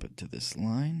snap it to this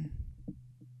line.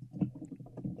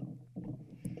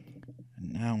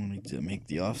 And now we need to make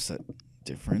the offset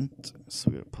different.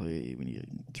 So we need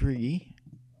 3.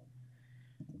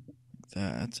 Like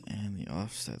that, and the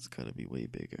offset's got to be way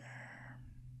bigger.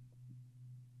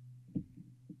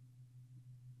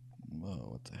 Whoa,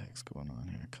 what the heck's going on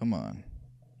here? Come on.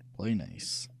 Play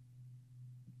nice.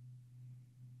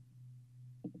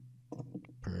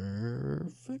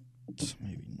 Perfect.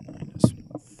 Maybe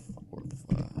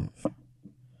 -1.45.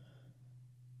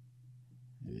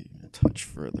 Maybe even a touch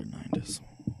further,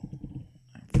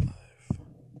 9.95.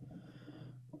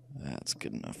 That's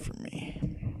good enough for me.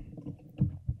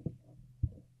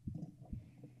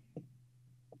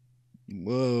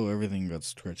 Whoa, everything got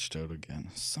stretched out again.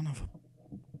 Son of a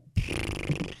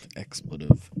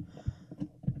expletive.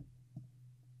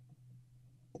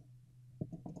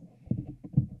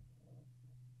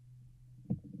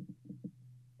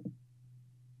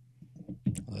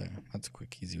 There, that's a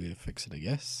quick, easy way to fix it, I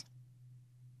guess.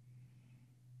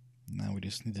 Now we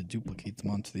just need to duplicate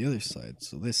them onto the other side.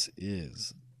 So this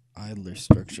is idler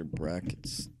structure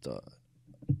brackets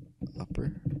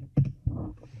upper.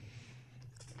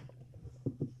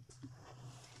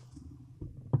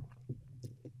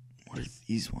 What are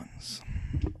these ones?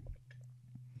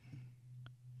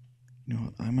 You know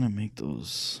what? I'm gonna make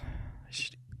those. I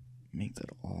should make that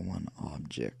all one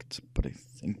object, but I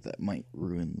think that might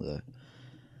ruin the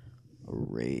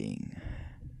arraying.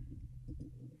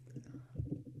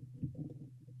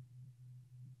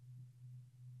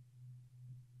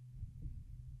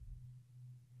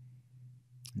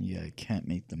 Yeah, I can't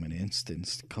make them an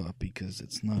instance copy because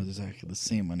it's not exactly the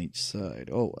same on each side.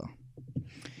 Oh well.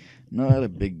 Not a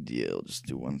big deal. Just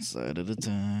do one side at a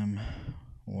time.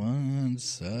 One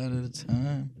side at a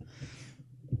time.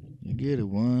 You get it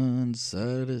one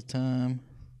side at a time.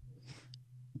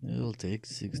 It'll take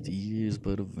 60 years,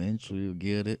 but eventually you'll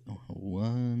get it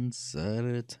one side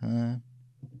at a time.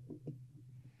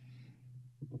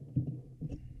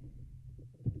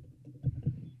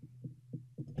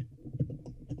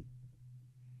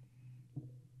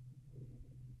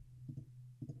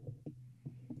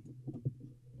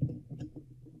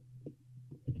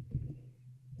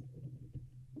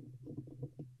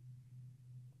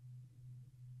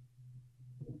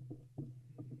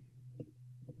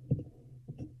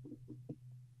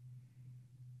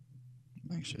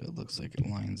 Actually, it looks like it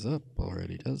lines up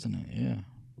already, doesn't it? Yeah.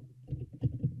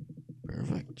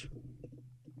 Perfect.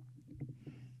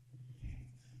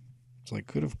 So I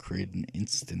could have created an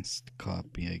instanced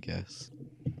copy, I guess.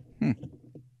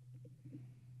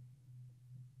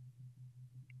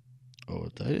 Oh,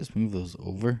 did I just move those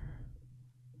over?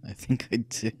 I think I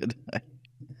did.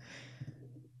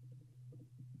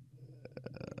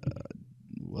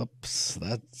 Whoops,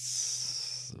 that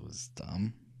was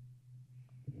dumb.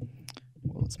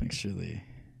 Well, let's make sure they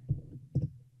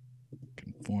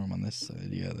conform on this side.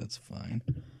 Yeah, that's fine.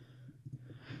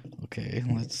 Okay,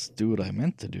 let's do what I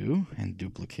meant to do and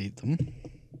duplicate them.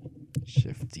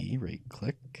 Shift D, right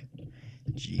click,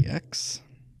 GX,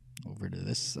 over to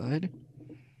this side.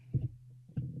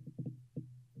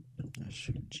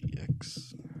 Shoot,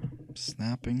 GX,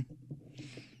 snapping.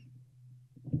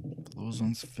 Those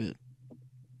ones fit.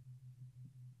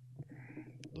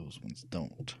 Those ones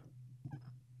don't.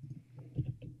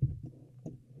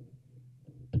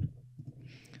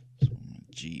 So I'm going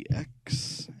to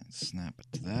GX and snap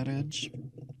it to that edge.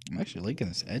 I'm actually liking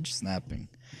this edge snapping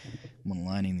when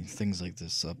lining these things like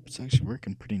this up. It's actually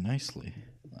working pretty nicely.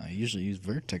 I usually use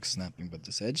vertex snapping, but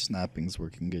this edge snapping is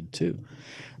working good too.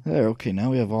 There, okay,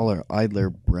 now we have all our idler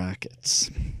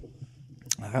brackets.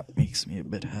 That makes me a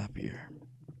bit happier.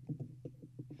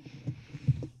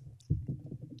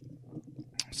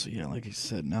 So yeah, like I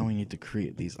said, now we need to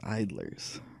create these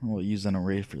idlers. We'll use an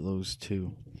array for those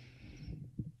too,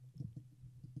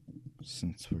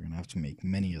 since we're going to have to make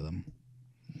many of them.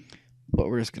 But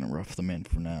we're just going to rough them in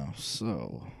for now.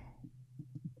 So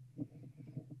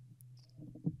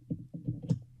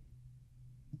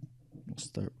we'll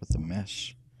start with the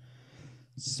mesh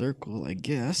circle, I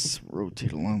guess.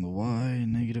 Rotate along the Y,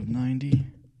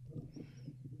 -90.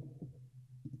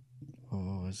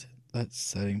 Oh, is it that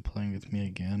setting playing with me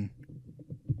again?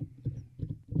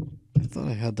 I thought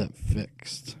I had that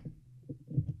fixed.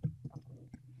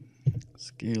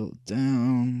 Scale it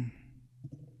down.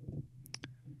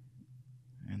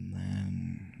 And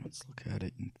then let's look at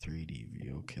it in 3D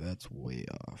view. Okay, that's way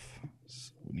off.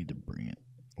 So we need to bring it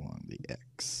along the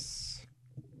X.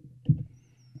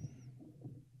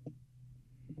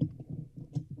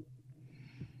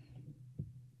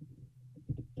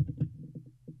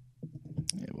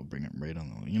 Yeah, we'll bring it right on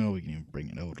the, we can even bring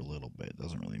it out a little bit. It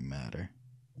doesn't really matter.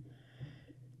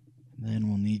 Then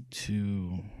we'll need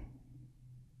to,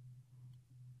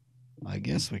 I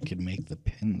guess we could make the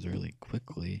pins really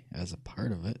quickly as a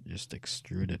part of it. Just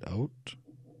extrude it out.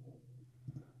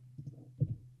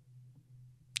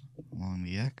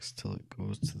 along the X till it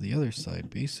goes to the other side,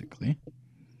 basically.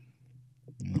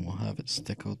 And then we'll have it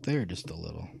stick out there just a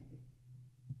little.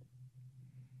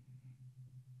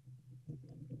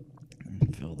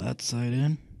 And fill that side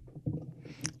in.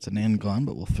 It's an end gone,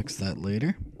 but we'll fix that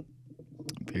later.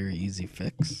 Very easy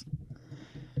fix.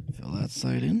 Fill that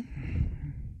side in.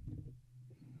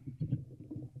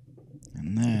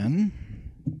 And then,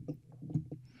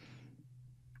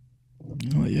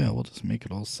 oh yeah, we'll just make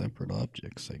it all separate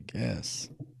objects, I guess.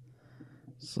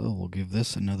 So we'll give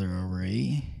this another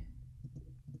array.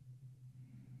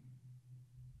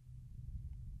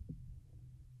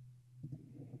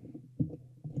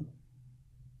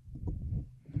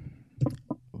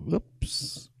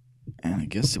 Whoops. And I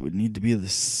guess it would need to be the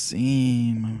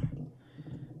same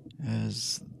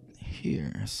as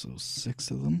here. So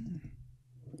 6 of them.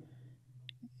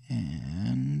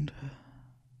 And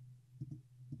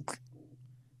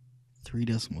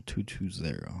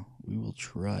 3.220. We will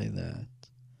try that.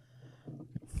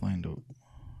 Find out.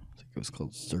 I think it was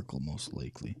called circle most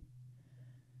likely.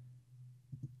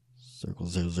 Circle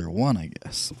 001, I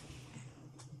guess.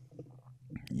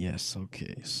 Yes,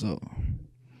 okay, so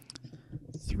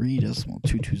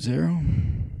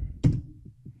 3.220.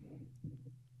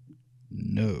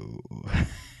 No.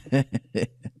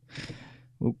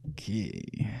 Okay,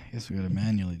 I guess we gotta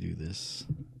manually do this.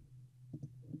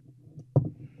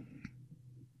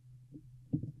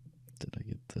 Did I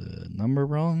get the number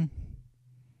wrong?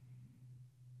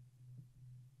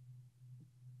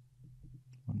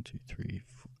 1, 2, 3,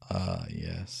 4. Ah,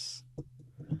 yes.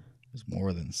 There's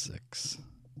more than 6.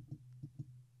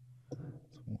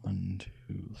 1,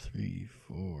 2, 3,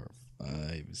 4,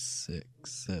 5, 6,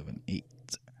 7, 8.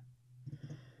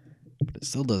 But it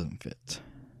still doesn't fit.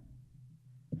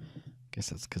 Guess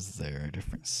that's because they're a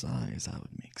different size. That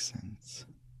would make sense.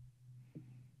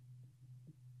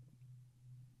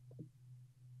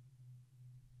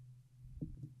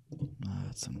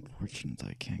 That's unfortunate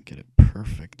I can't get it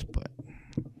perfect, but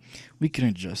we can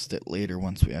adjust it later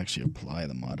once we actually apply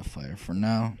the modifier. For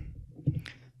now,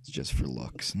 it's just for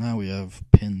looks. Now we have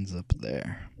pins up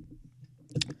there.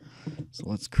 So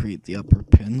let's create the upper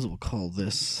pins. We'll call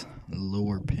this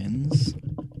lower pins.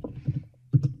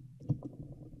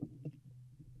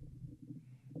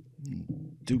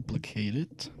 Duplicate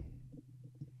it.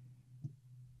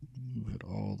 Move it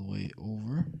all the way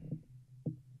over.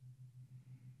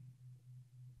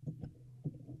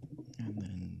 And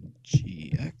then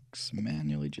GX,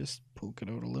 manually just poke it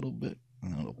out a little bit,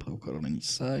 and then it'll poke out on each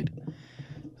side.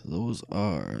 So those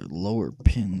are lower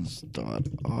pins dot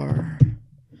R.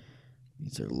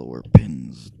 These are lower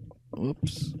pins.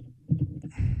 Whoops.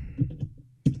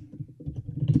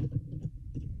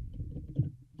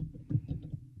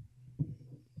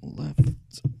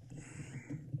 Left.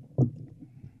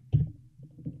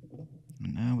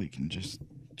 And now we can just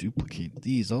duplicate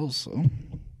these also.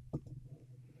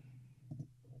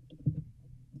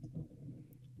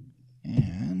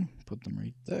 And put them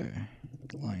right there.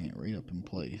 Line it right up in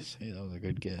place. Hey, that was a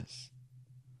good guess.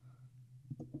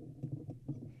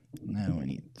 Now we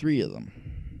need 3 of them.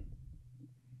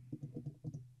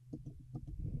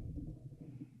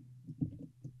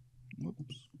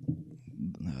 Whoops.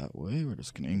 That way, we're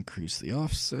just going to increase the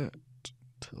offset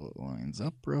till it lines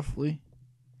up roughly.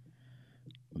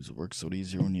 It works out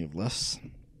easier when you have less.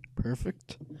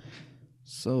 Perfect.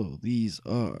 So these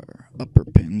are upper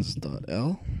pins dot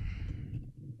L.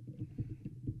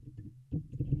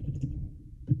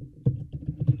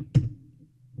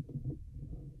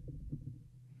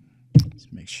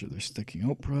 Make sure they're sticking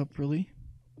out properly,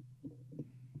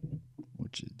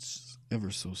 which it's ever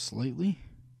so slightly.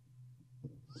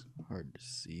 It's hard to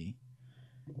see.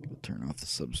 I'll turn off the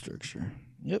substructure.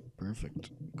 Yep,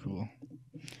 perfect. Cool.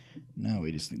 Now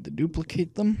we just need to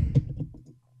duplicate them.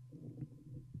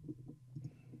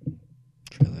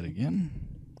 Try that again.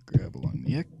 Grab along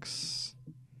the X.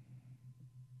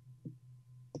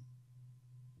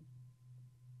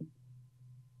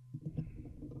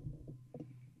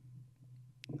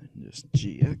 Just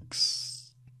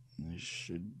GX. They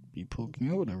should be poking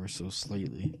out ever so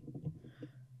slightly.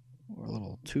 Or a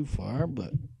little too far,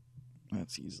 but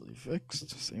that's easily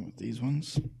fixed. Same with these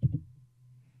ones.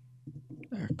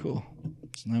 There, cool.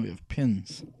 So now we have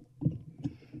pins.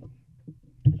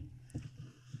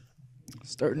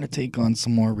 Starting to take on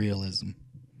some more realism.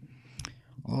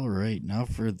 Alright, now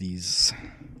for these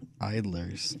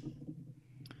idlers.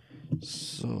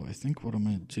 So I think what I'm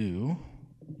going to do,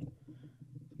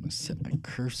 I'm going to set my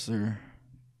cursor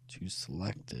to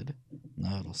selected.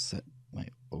 Now it'll set my,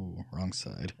 oh, wrong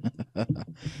side.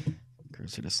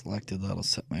 Cursor to selected, that'll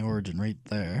set my origin right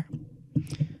there.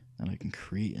 And I can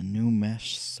create a new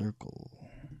mesh circle.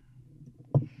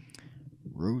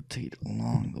 Rotate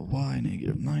along the Y,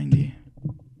 -90.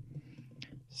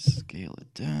 Scale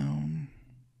it down.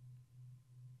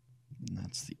 And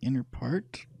that's the inner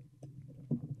part.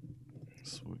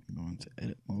 So we can go into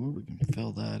edit mode. We can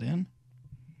fill that in.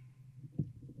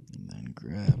 And then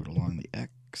grab it along the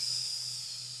X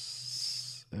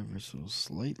ever so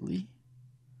slightly.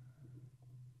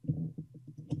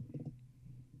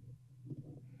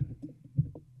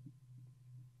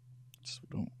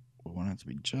 So we want it to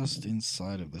be just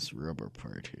inside of this rubber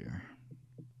part here.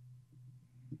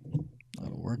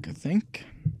 That'll work, I think.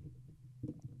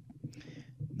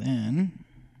 Then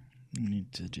you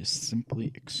need to just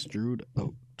simply extrude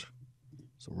out.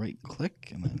 So right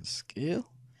click and then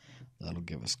scale. That'll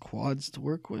give us quads to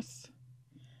work with.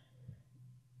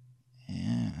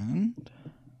 And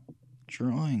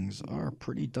drawings are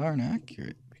pretty darn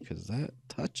accurate because that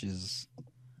touches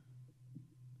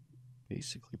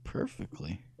basically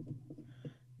perfectly.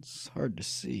 It's hard to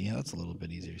see. That's a little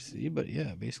bit easier to see, but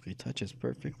yeah, basically touches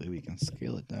perfectly. We can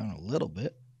scale it down a little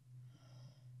bit.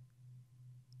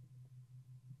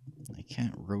 I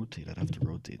can't rotate. I'd have to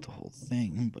rotate the whole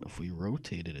thing, but if we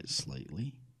rotated it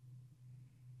slightly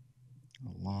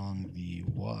along the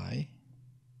Y,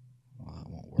 well, that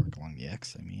won't work along the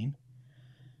X, I mean,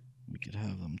 we could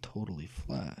have them totally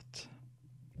flat.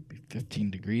 It'd be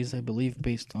 15 degrees, I believe,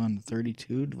 based on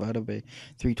 32 divided by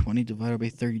 320 divided by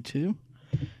 32.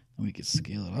 And we could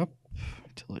scale it up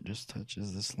until it just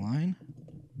touches this line.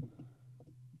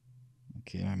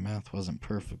 Okay, my math wasn't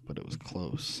perfect, but it was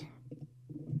close.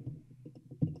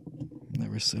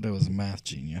 Never said I was a math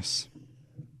genius.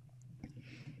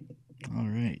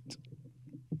 Alright.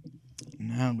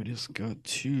 Now we just got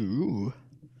to...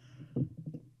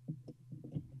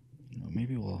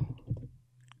 maybe we'll...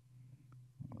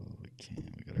 oh, we can't.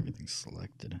 We got everything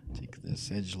selected. Take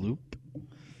this edge loop.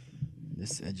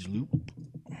 This edge loop.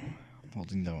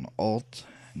 Holding down Alt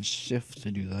and Shift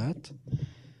to do that.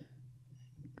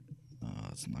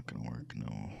 That's not going to work,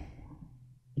 no.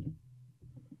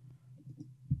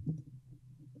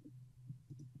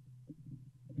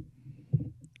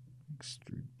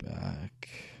 Extrude back.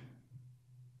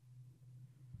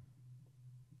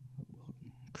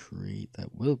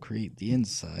 That will create the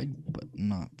inside, but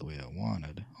not the way I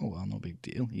wanted. Oh well, no big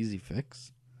deal. Easy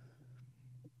fix.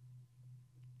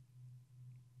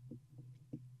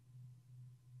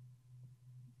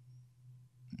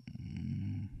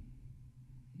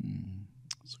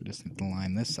 So we just need to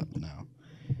line this up now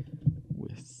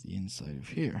with the inside of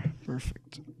here.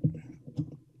 Perfect.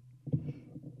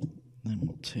 Then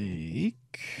we'll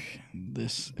take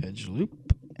this edge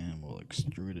loop and we'll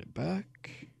extrude it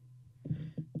back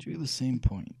to the same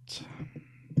point.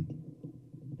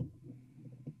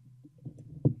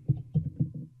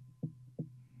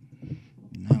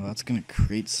 Now that's going to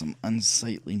create some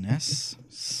unsightliness,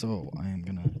 so I am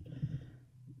going to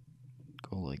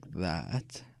go like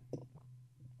that.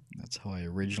 That's how I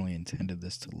originally intended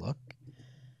this to look.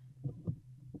 I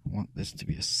want this to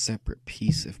be a separate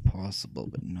piece if possible,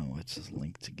 but no, it's just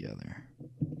linked together,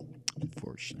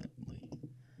 unfortunately.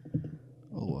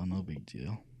 Oh well, no big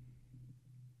deal.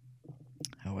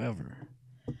 However,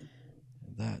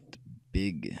 that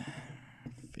big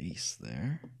face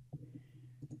there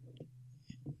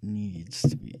needs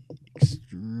to be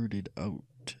extruded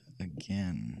out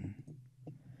again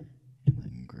and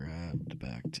then grabbed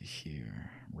back to here,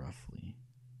 roughly.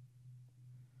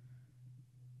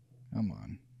 Come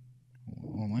on.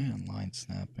 Oh, am I on line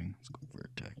snapping? Let's go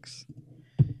vertex.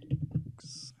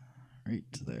 Right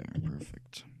there,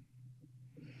 perfect.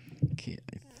 Okay,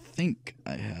 I think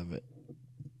I have it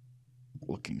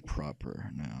looking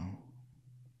proper now.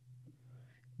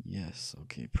 Yes,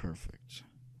 okay, perfect.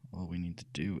 All we need to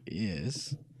do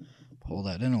is pull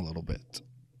that in a little bit.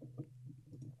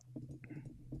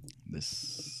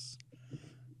 This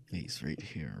face right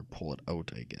here, pull it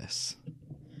out, I guess.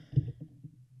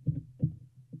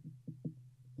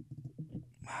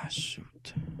 Ah,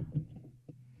 shoot.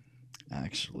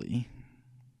 Actually,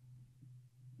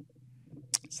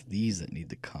 it's these that need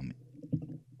to come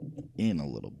in a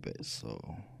little bit, so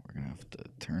we're gonna have to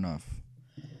turn off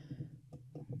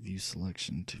view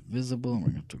selection to visible, and we're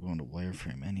gonna have to go into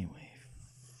wireframe anyway.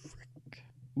 Frick.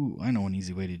 Ooh, I know an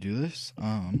easy way to do this.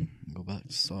 Go back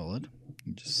to solid,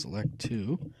 you just select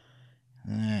 2,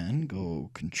 and then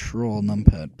go Control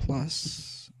Numpad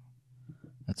plus.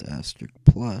 That's asterisk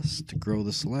plus to grow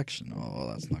the selection. Oh,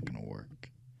 that's not gonna work.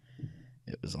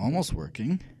 It was almost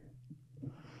working.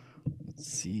 Let's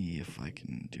see if I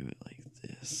can do it like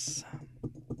this.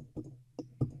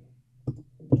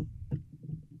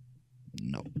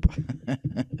 Nope.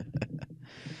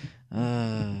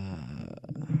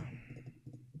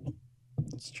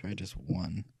 try just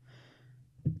one.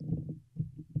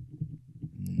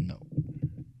 No.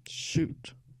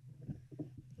 Shoot.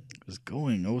 It was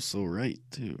going oh so right,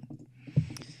 too.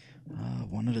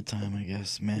 One at a time, I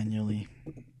guess, manually.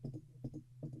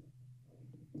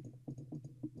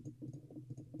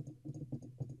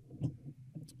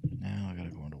 Now I gotta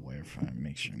go into wireframe and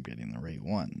make sure I'm getting the right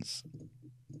ones.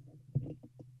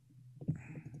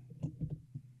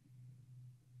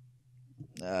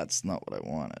 That's not what I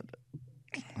wanted.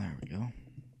 There we go.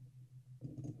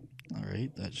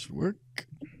 Alright, that should work.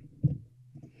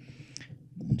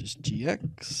 And just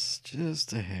GX,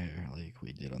 just a hair, like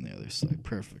we did on the other side.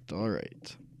 Perfect,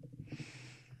 alright.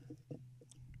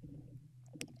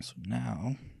 So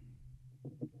now,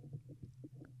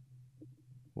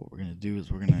 what we're going to do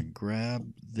is we're going to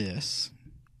grab this.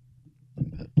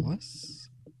 Pet plus.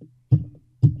 Nope.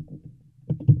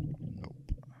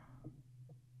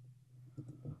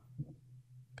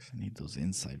 Because I need those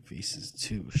inside faces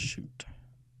too. Shoot.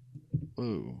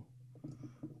 Whoa.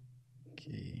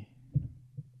 Okay.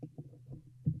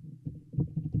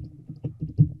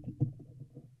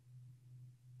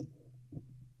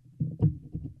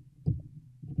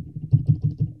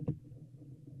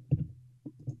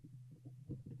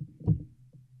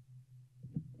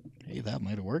 Hey, that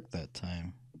might have worked that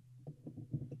time.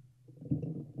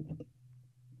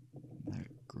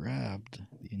 That grabbed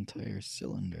the entire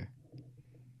cylinder.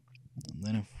 And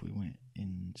then if we went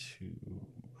into,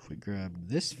 if we grabbed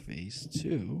this face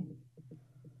too,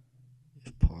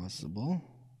 if possible.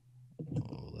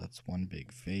 Oh, that's one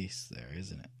big face there,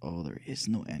 isn't it? Oh, there is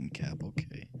no end cap.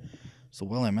 Okay. So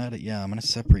while I'm at it, yeah, I'm going to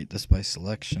separate this by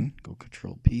selection. Go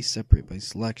Control P, separate by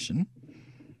selection.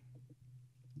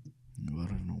 I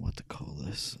don't know what to call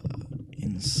this.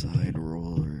 Inside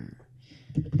roller.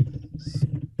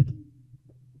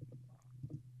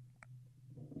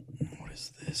 What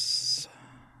is this?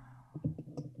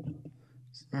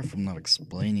 Sorry if I'm not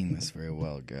explaining this very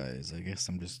well, guys. I guess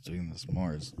I'm just doing this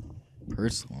more as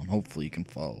personal, and hopefully you can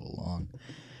follow along.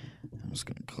 I'm just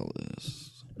going to call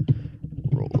this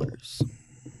rollers.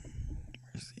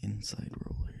 Where's the inside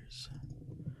rollers?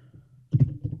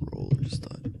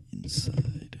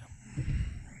 Rollers.inside.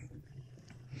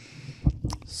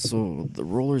 So the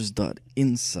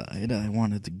rollers.inside, I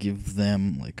wanted to give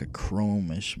them like a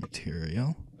chrome-ish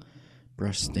material,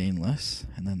 brushed stainless,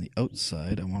 and then the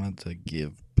outside I wanted to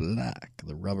give black,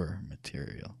 the rubber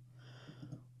material,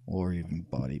 or even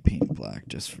body paint black,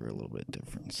 just for a little bit of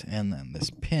difference. And then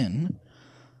this pin,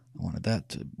 I wanted that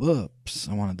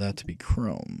to be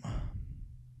chrome.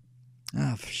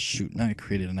 Ah, shoot, now I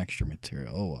created an extra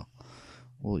material. Oh well,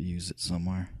 we'll use it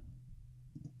somewhere.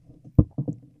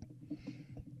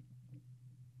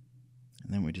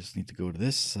 And then we just need to go to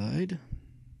this side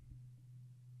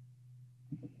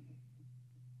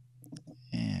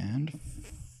and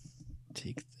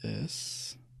take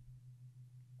this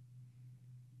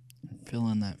and fill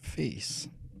in that face.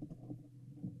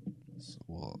 So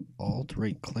we'll alt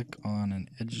right click on an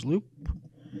edge loop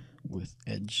with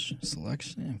edge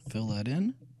selection and fill that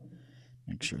in.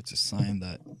 Make sure it's assigned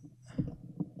that.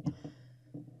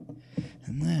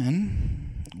 And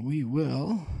then we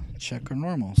will check our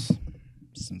normals,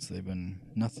 since they've been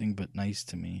nothing but nice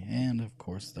to me, and of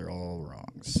course they're all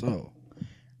wrong. So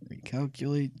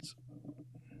recalculate.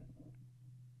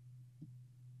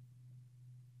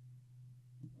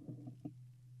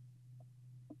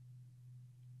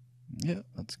 Yeah,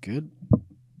 that's good.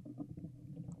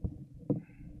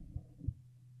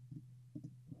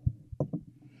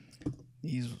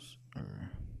 These are,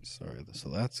 sorry, so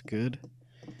that's good.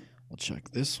 We'll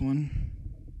check this one.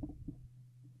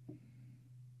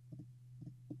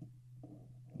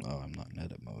 Oh, I'm not in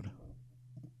edit mode.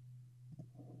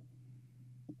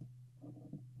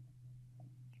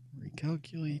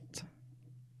 Recalculate.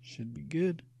 Should be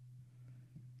good.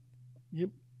 Yep.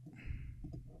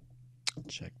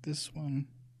 Check this one.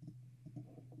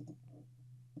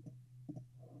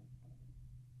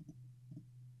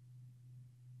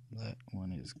 That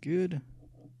one is good.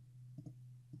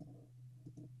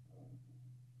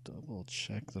 Double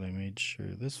check that I made sure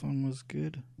this one was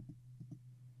good.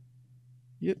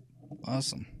 Yep,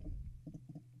 awesome.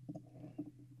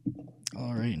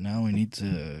 Alright, now we need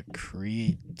to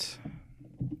create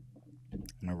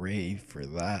an array for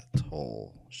that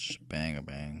whole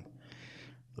shebang-a-bang.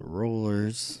 The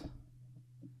rollers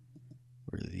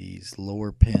were these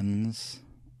lower pins.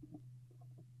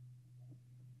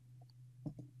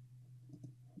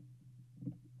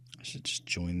 I should just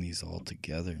join these all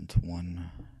together into one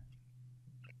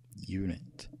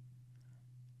unit.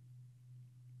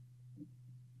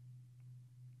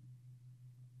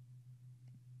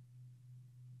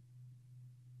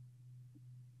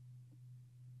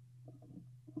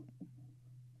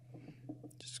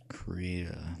 Just create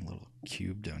a little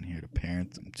cube down here to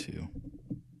parent them to.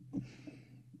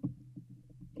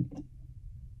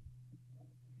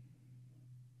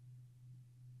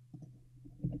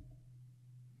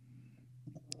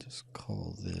 Just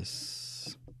call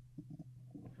this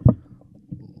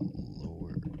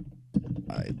lower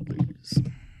idlers.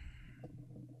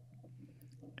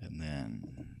 And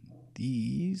then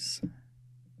these,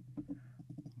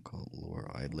 I'll call it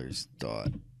lower idlers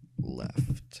dot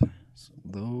left. So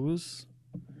those,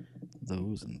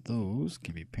 and those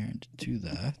can be parented to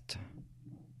that.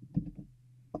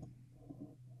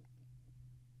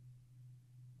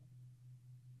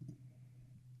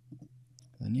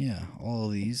 Then yeah, all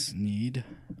of these need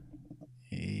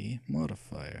a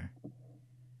modifier.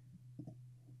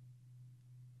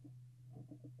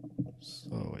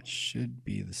 So it should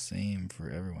be the same for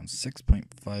everyone.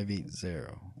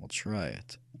 6.580. We'll try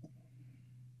it.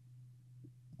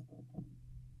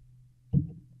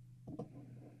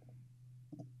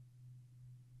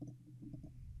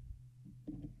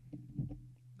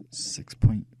 Six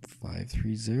point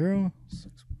 530,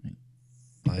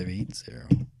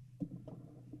 6.580.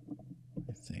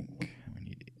 I think we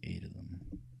need 8 of them.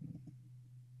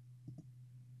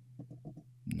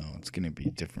 No, it's going to be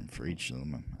different for each of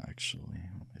them, actually.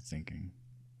 What am I thinking?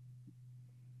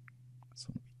 It's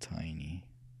going to be tiny.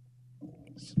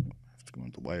 So I have to go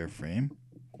into wireframe,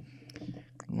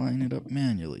 line it up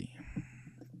manually.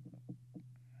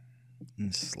 And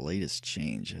this latest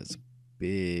change has a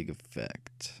big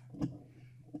effect.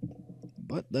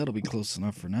 But that'll be close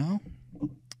enough for now.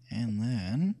 And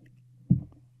then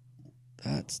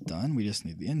that's done. We just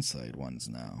need the inside ones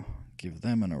now. Give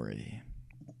them an array.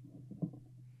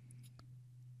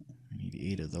 We need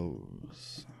 8 of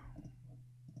those.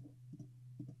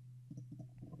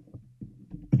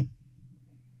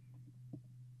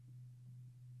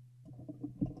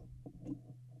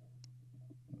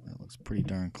 That looks pretty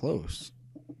darn close.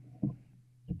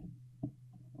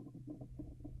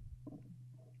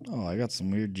 Oh, I got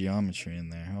some weird geometry in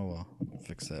there. Oh well, I'll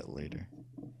fix that later.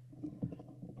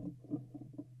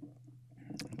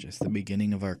 Just the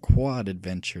beginning of our quad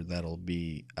adventure. That'll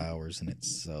be hours in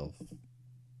itself.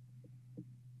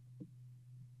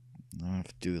 I have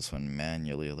to do this one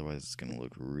manually, otherwise it's going to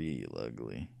look real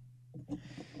ugly.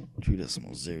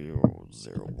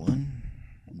 2.001.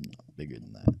 Not bigger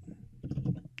than that.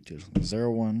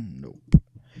 2.01. Nope.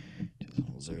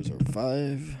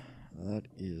 2.005. That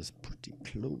is pretty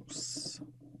close.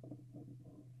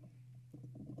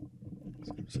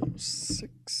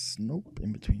 0.006. Nope.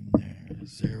 In between there.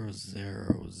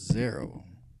 0.009.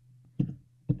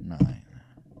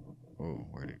 Oh,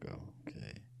 where'd it go?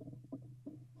 Okay.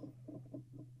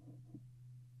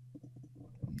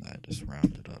 That just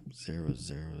rounded up.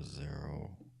 0.000.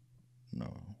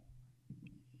 No.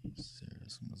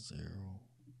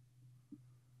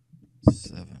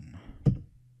 0.07.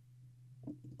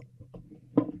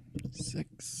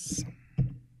 6.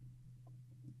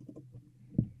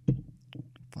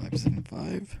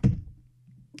 575.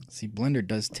 See, Blender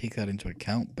does take that into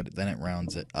account, but then it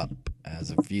rounds it up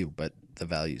as a view, but the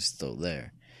value's still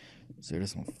there.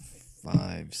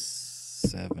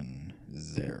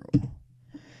 0.570.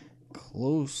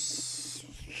 Close.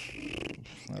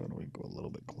 How do we go a little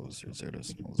bit closer?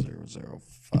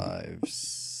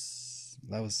 0.005.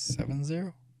 That was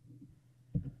 70?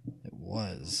 It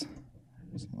was.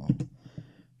 So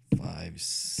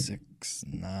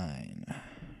 569.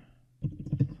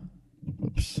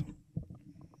 Whoops.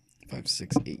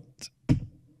 568.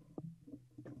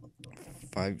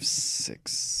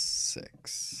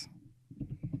 566.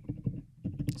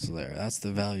 So there, that's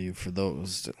the value for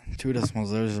those.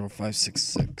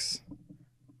 2.00566.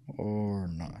 Or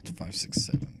not.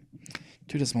 567.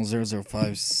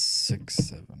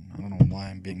 2.00567. I don't know why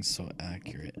I'm being so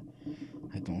accurate.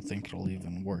 I don't think it'll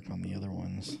even work on the other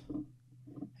ones.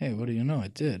 Hey, what do you know?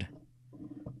 It did.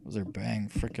 Those are bang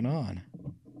frickin' on.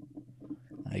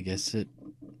 I guess it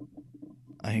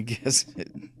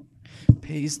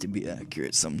pays to be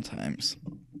accurate sometimes.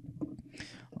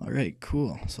 Alright,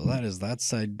 cool. So that is that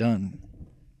side done.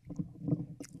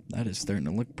 That is starting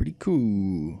to look pretty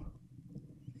cool.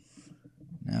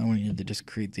 Now we need to just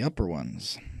create the upper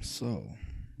ones. So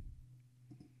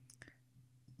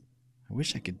I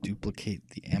wish I could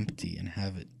duplicate the empty and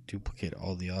have it duplicate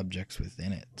all the objects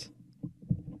within it.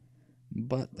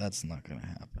 But that's not going to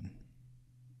happen.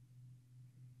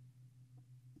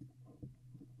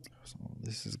 So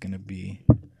this is going to be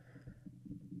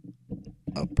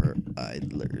upper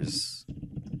idlers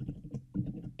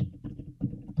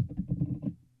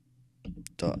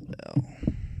 .l.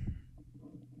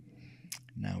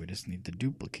 Now we just need to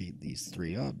duplicate these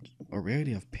three up. Oh, we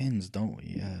already have pins, don't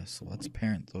we? Yeah, so let's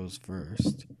parent those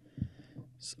first.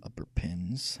 It's upper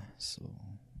pins, so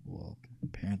we'll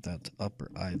parent that to upper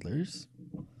idlers.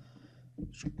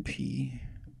 So P.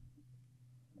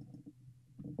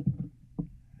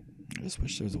 I just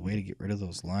wish there was a way to get rid of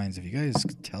those lines. If you guys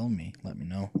could tell me, let me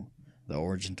know. The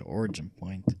origin to origin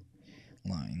point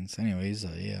lines. Anyways,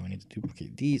 yeah, we need to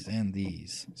duplicate these and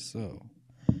these. So,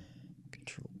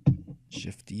 Control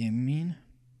Shift D, I mean.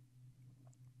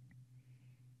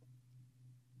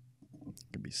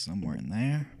 Could be somewhere in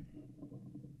there.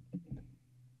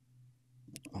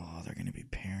 Oh, they're going to be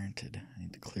parented. I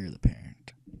need to clear the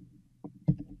parent.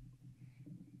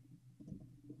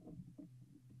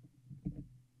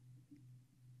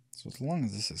 So as long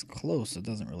as this is close, it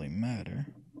doesn't really matter.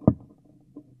 I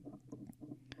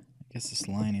guess this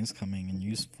line is coming in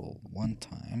useful one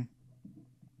time.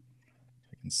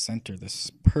 I can center this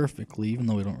perfectly, even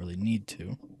though we don't really need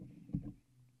to.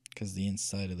 Because the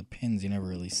inside of the pins you never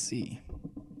really see.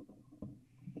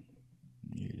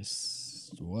 You just...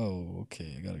 Whoa,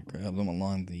 okay, I gotta grab them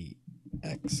along the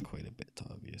X quite a bit,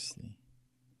 obviously.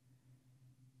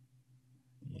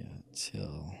 Yeah,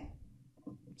 till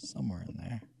somewhere in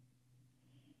there.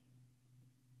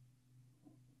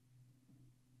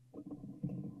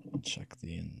 Check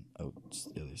the in outs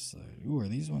the other side. Ooh, are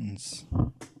these ones?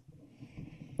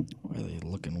 Why are they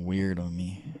looking weird on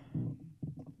me?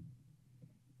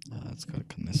 It's gotta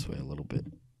come this way a little bit.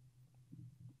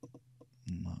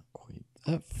 Not quite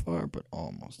that far, but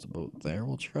almost about there.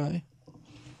 We'll try.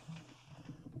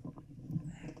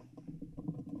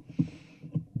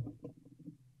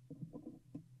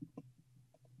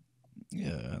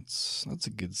 Yeah, that's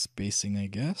a good spacing, I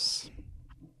guess.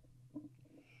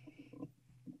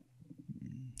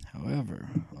 However,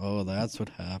 oh, that's what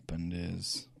happened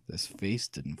is this face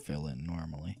didn't fill in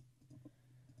normally.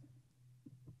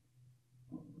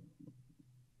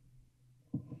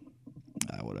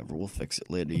 Whatever, we'll fix it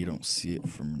later. You don't see it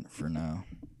for now.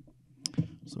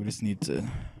 So we just need to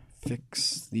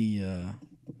fix the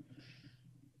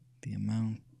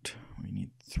amount. We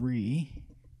need 3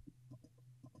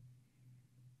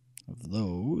 of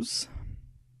those.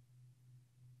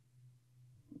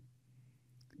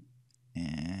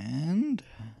 And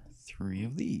 3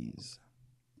 of these.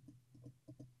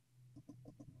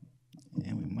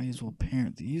 And we might as well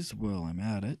parent these while I'm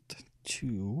at it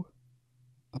to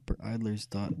upper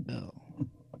idlers.l.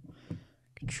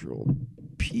 Control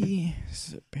P,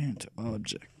 set parent to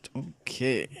object.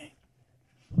 Okay.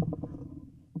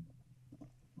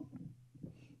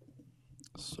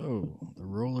 So the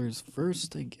rollers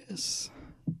first, I guess.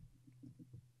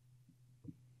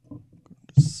 Go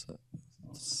to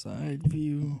side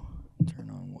view, turn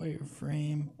on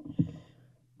wireframe,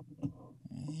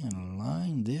 and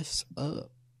line this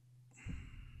up.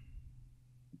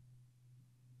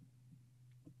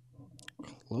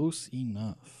 Close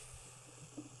enough.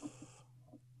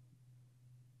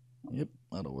 Yep,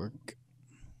 that'll work.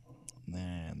 And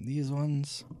then these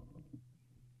ones.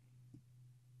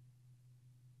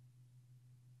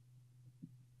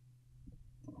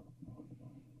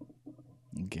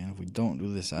 Again, if we don't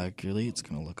do this accurately, it's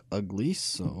going to look ugly,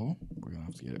 so we're going to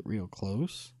have to get it real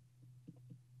close.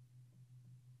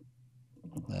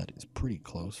 That is pretty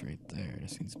close right there.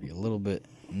 This needs to be a little bit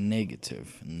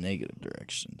negative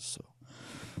direction. So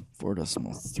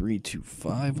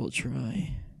 4.325 we'll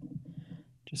try.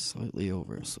 Just slightly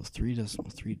over. So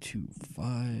 3.325.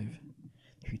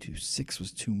 326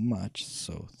 was too much.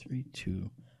 So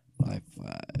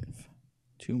 3255.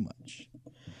 Too much.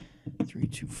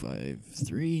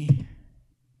 3253.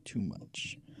 Too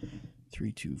much.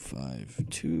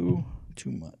 3252.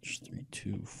 Too much.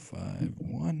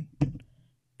 3251.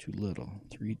 Too little.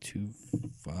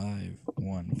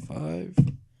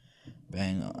 32515.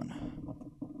 Bang on.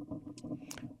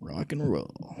 Rock and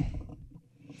roll.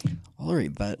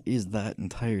 Alright, that is that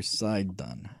entire side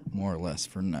done, more or less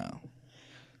for now.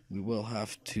 We will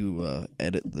have to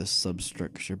edit this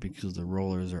substructure because the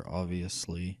rollers are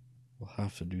obviously... We'll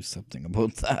have to do something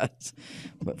about that.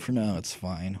 But for now, it's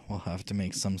fine. We'll have to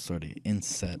make some sort of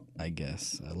inset, I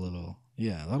guess. A little...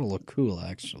 Yeah, that'll look cool,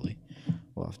 actually.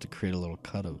 We'll have to create a little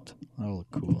cutout. That'll look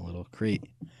cool. It'll create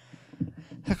a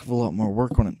heck of a lot more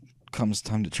work when it comes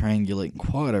time to triangulate and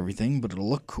quad everything, but it'll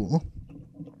look cool.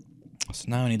 So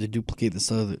now I need to duplicate this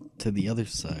to the other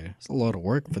side. It's a lot of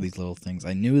work for these little things.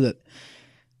 I knew that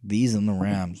these and the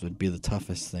rams would be the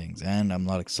toughest things, and I'm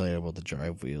not excited about the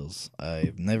drive wheels.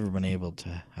 I've never been able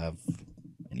to have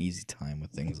an easy time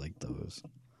with things like those.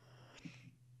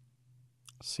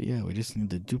 So yeah, we just need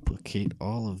to duplicate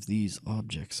all of these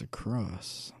objects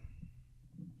across.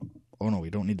 Oh no,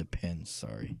 we don't need the pins,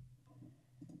 sorry.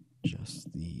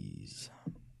 Just these.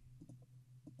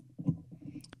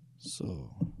 So,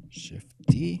 Shift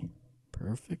D,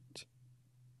 perfect.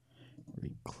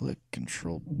 Re-click,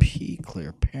 Control P,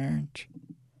 clear parent.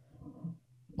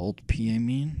 Alt P, I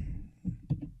mean.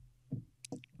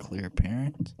 Clear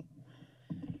parent.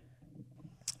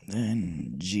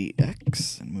 Then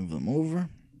GX and move them over.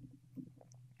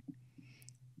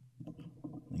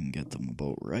 And get them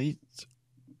about right.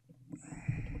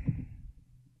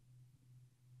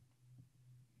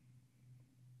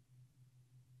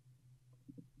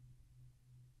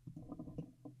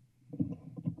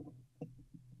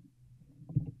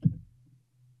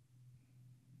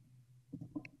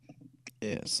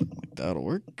 Yeah, something like that'll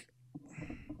work.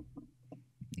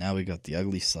 Now we got the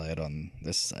ugly side on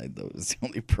this side, though, is the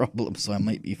only problem, so I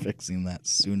might be fixing that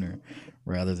sooner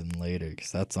rather than later,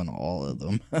 because that's on all of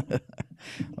them.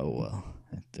 Oh well,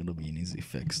 it'll be an easy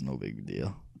fix, no big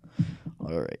deal.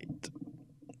 Alright.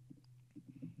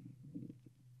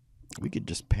 We could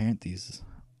just parent these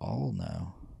all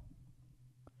now.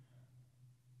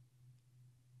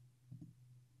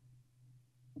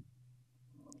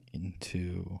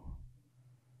 Into...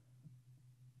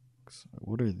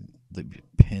 What are the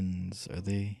pins? Are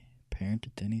they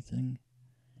parented to anything?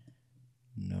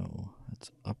 No,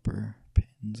 that's upper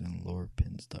pins and lower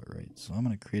pins dot right. So I'm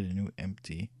going to create a new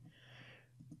empty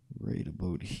right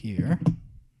about here.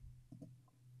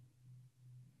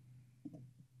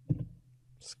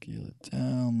 Scale it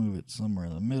down, move it somewhere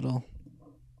in the middle.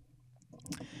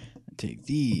 Take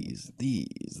these, and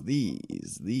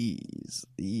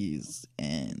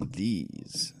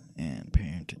these, and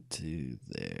parent it to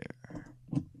there.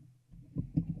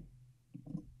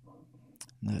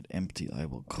 That empty I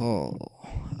will call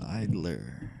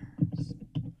idlers.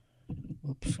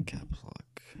 Whoops, caps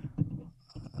lock.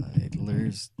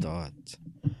 Idlers dot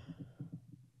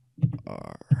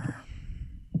R.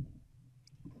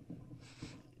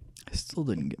 I still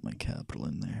didn't get my capital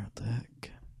in there. What the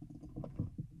heck?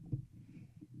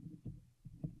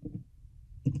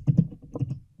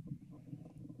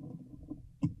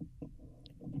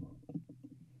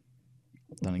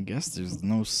 Then I guess there's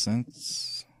no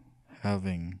sense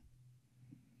having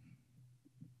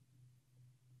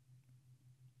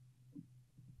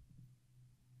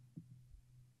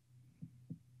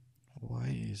why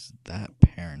is that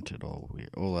parented all weird?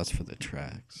 Oh, that's for the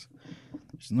tracks.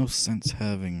 There's no sense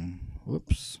having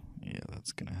whoops. Yeah,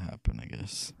 that's gonna happen, I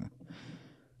guess.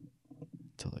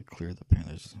 Until I clear the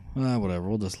parent. Whatever,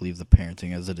 we'll just leave the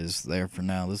parenting as it is there for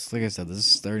now. This, like I said, this is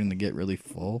starting to get really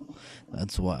full.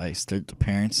 That's why I start to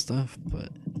parent stuff, but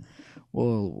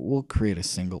we'll create a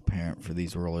single parent for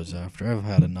these rollers after. I've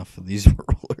had enough of these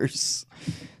rollers.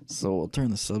 So we'll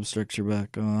turn the substructure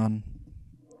back on.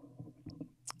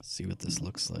 See what this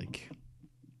looks like.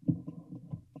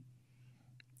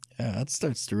 Yeah, that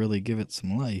starts to really give it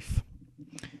some life.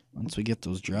 Once we get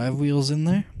those drive wheels in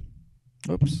there.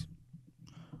 Oops.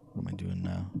 What am I doing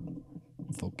now?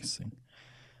 Focusing.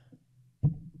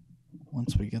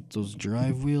 Once we get those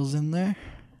drive wheels in there,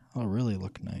 it'll really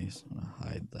look nice. I'm gonna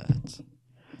hide that.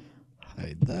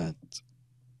 Hide that.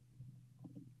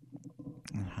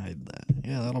 And hide that.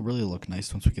 Yeah, that'll really look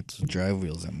nice once we get those drive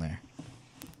wheels in there.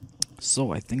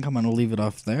 So I think I'm going to leave it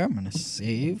off there. I'm going to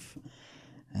save.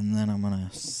 And then I'm going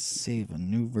to save a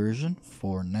new version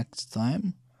for next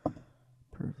time.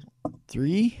 Per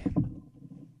 3.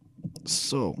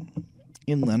 So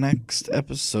in the next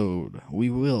episode,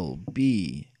 we will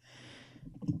be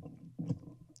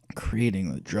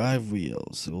creating the drive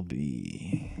wheels. It will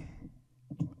be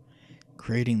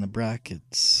creating the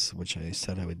brackets, which I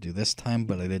said I would do this time,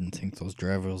 but I didn't think those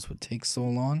drive wheels would take so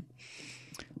long.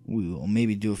 We will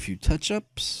maybe do a few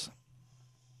touch-ups.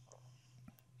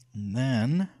 And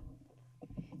then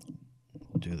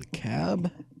we'll do the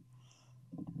cab.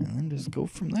 And then just go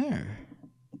from there.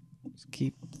 Just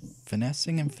keep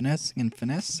finessing and finessing and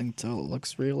finessing until it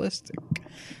looks realistic.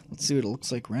 Let's see what it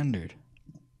looks like rendered.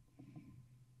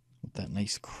 With that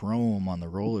nice chrome on the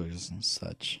rollers and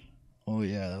such. Oh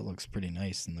yeah, that looks pretty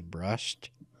nice. And the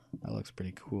brushed, that looks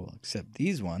pretty cool. Except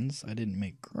these ones, I didn't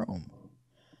make chrome.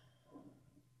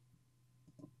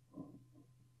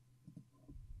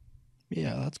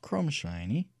 Yeah, that's chrome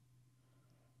shiny.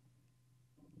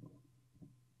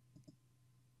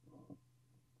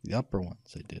 The upper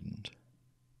ones I didn't.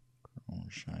 Chrome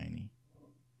shiny.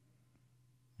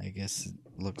 I guess it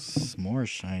looks more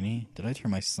shiny. Did I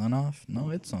turn my sun off? No,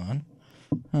 it's on.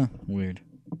 Huh, weird.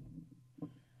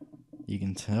 You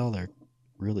can tell they're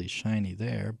really shiny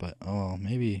there, but oh,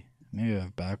 maybe I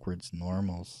have backwards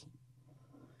normals.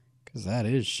 Because that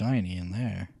is shiny in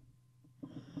there.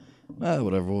 Well,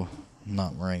 whatever.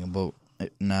 not worrying about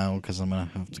it now because I'm going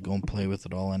to have to go and play with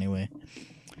it all anyway.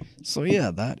 So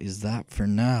yeah, that is that for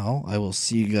now. I will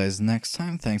see you guys next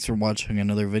time. Thanks for watching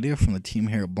another video from the team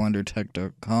here at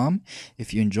BlenderTech.com.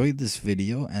 If you enjoyed this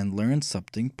video and learned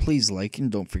something, please like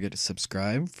and don't forget to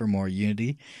subscribe for more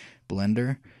Unity,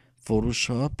 Blender,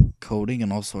 Photoshop, coding,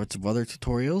 and all sorts of other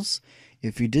tutorials.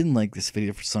 If you didn't like this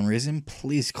video for some reason,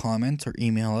 please comment or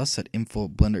email us at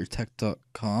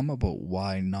info@blendertech.com about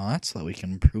why not, so that we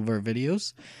can improve our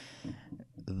videos.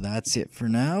 That's it for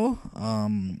now.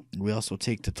 We also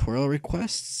take tutorial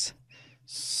requests,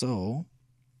 so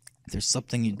if there's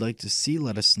something you'd like to see,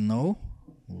 let us know.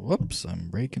 Whoops, I'm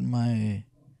breaking my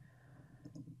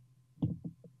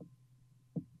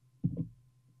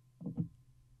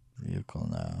vehicle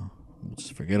now.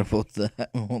 Just forget about that.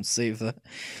 We won't save that.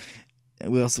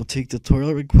 We also take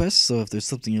tutorial requests, so if there's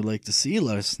something you'd like to see,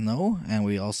 let us know. And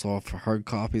we also offer hard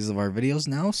copies of our videos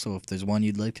now, so if there's one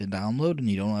you'd like to download and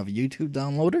you don't have a YouTube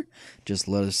downloader, just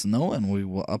let us know and we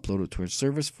will upload it to our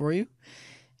service for you.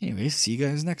 Anyway, see you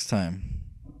guys next time.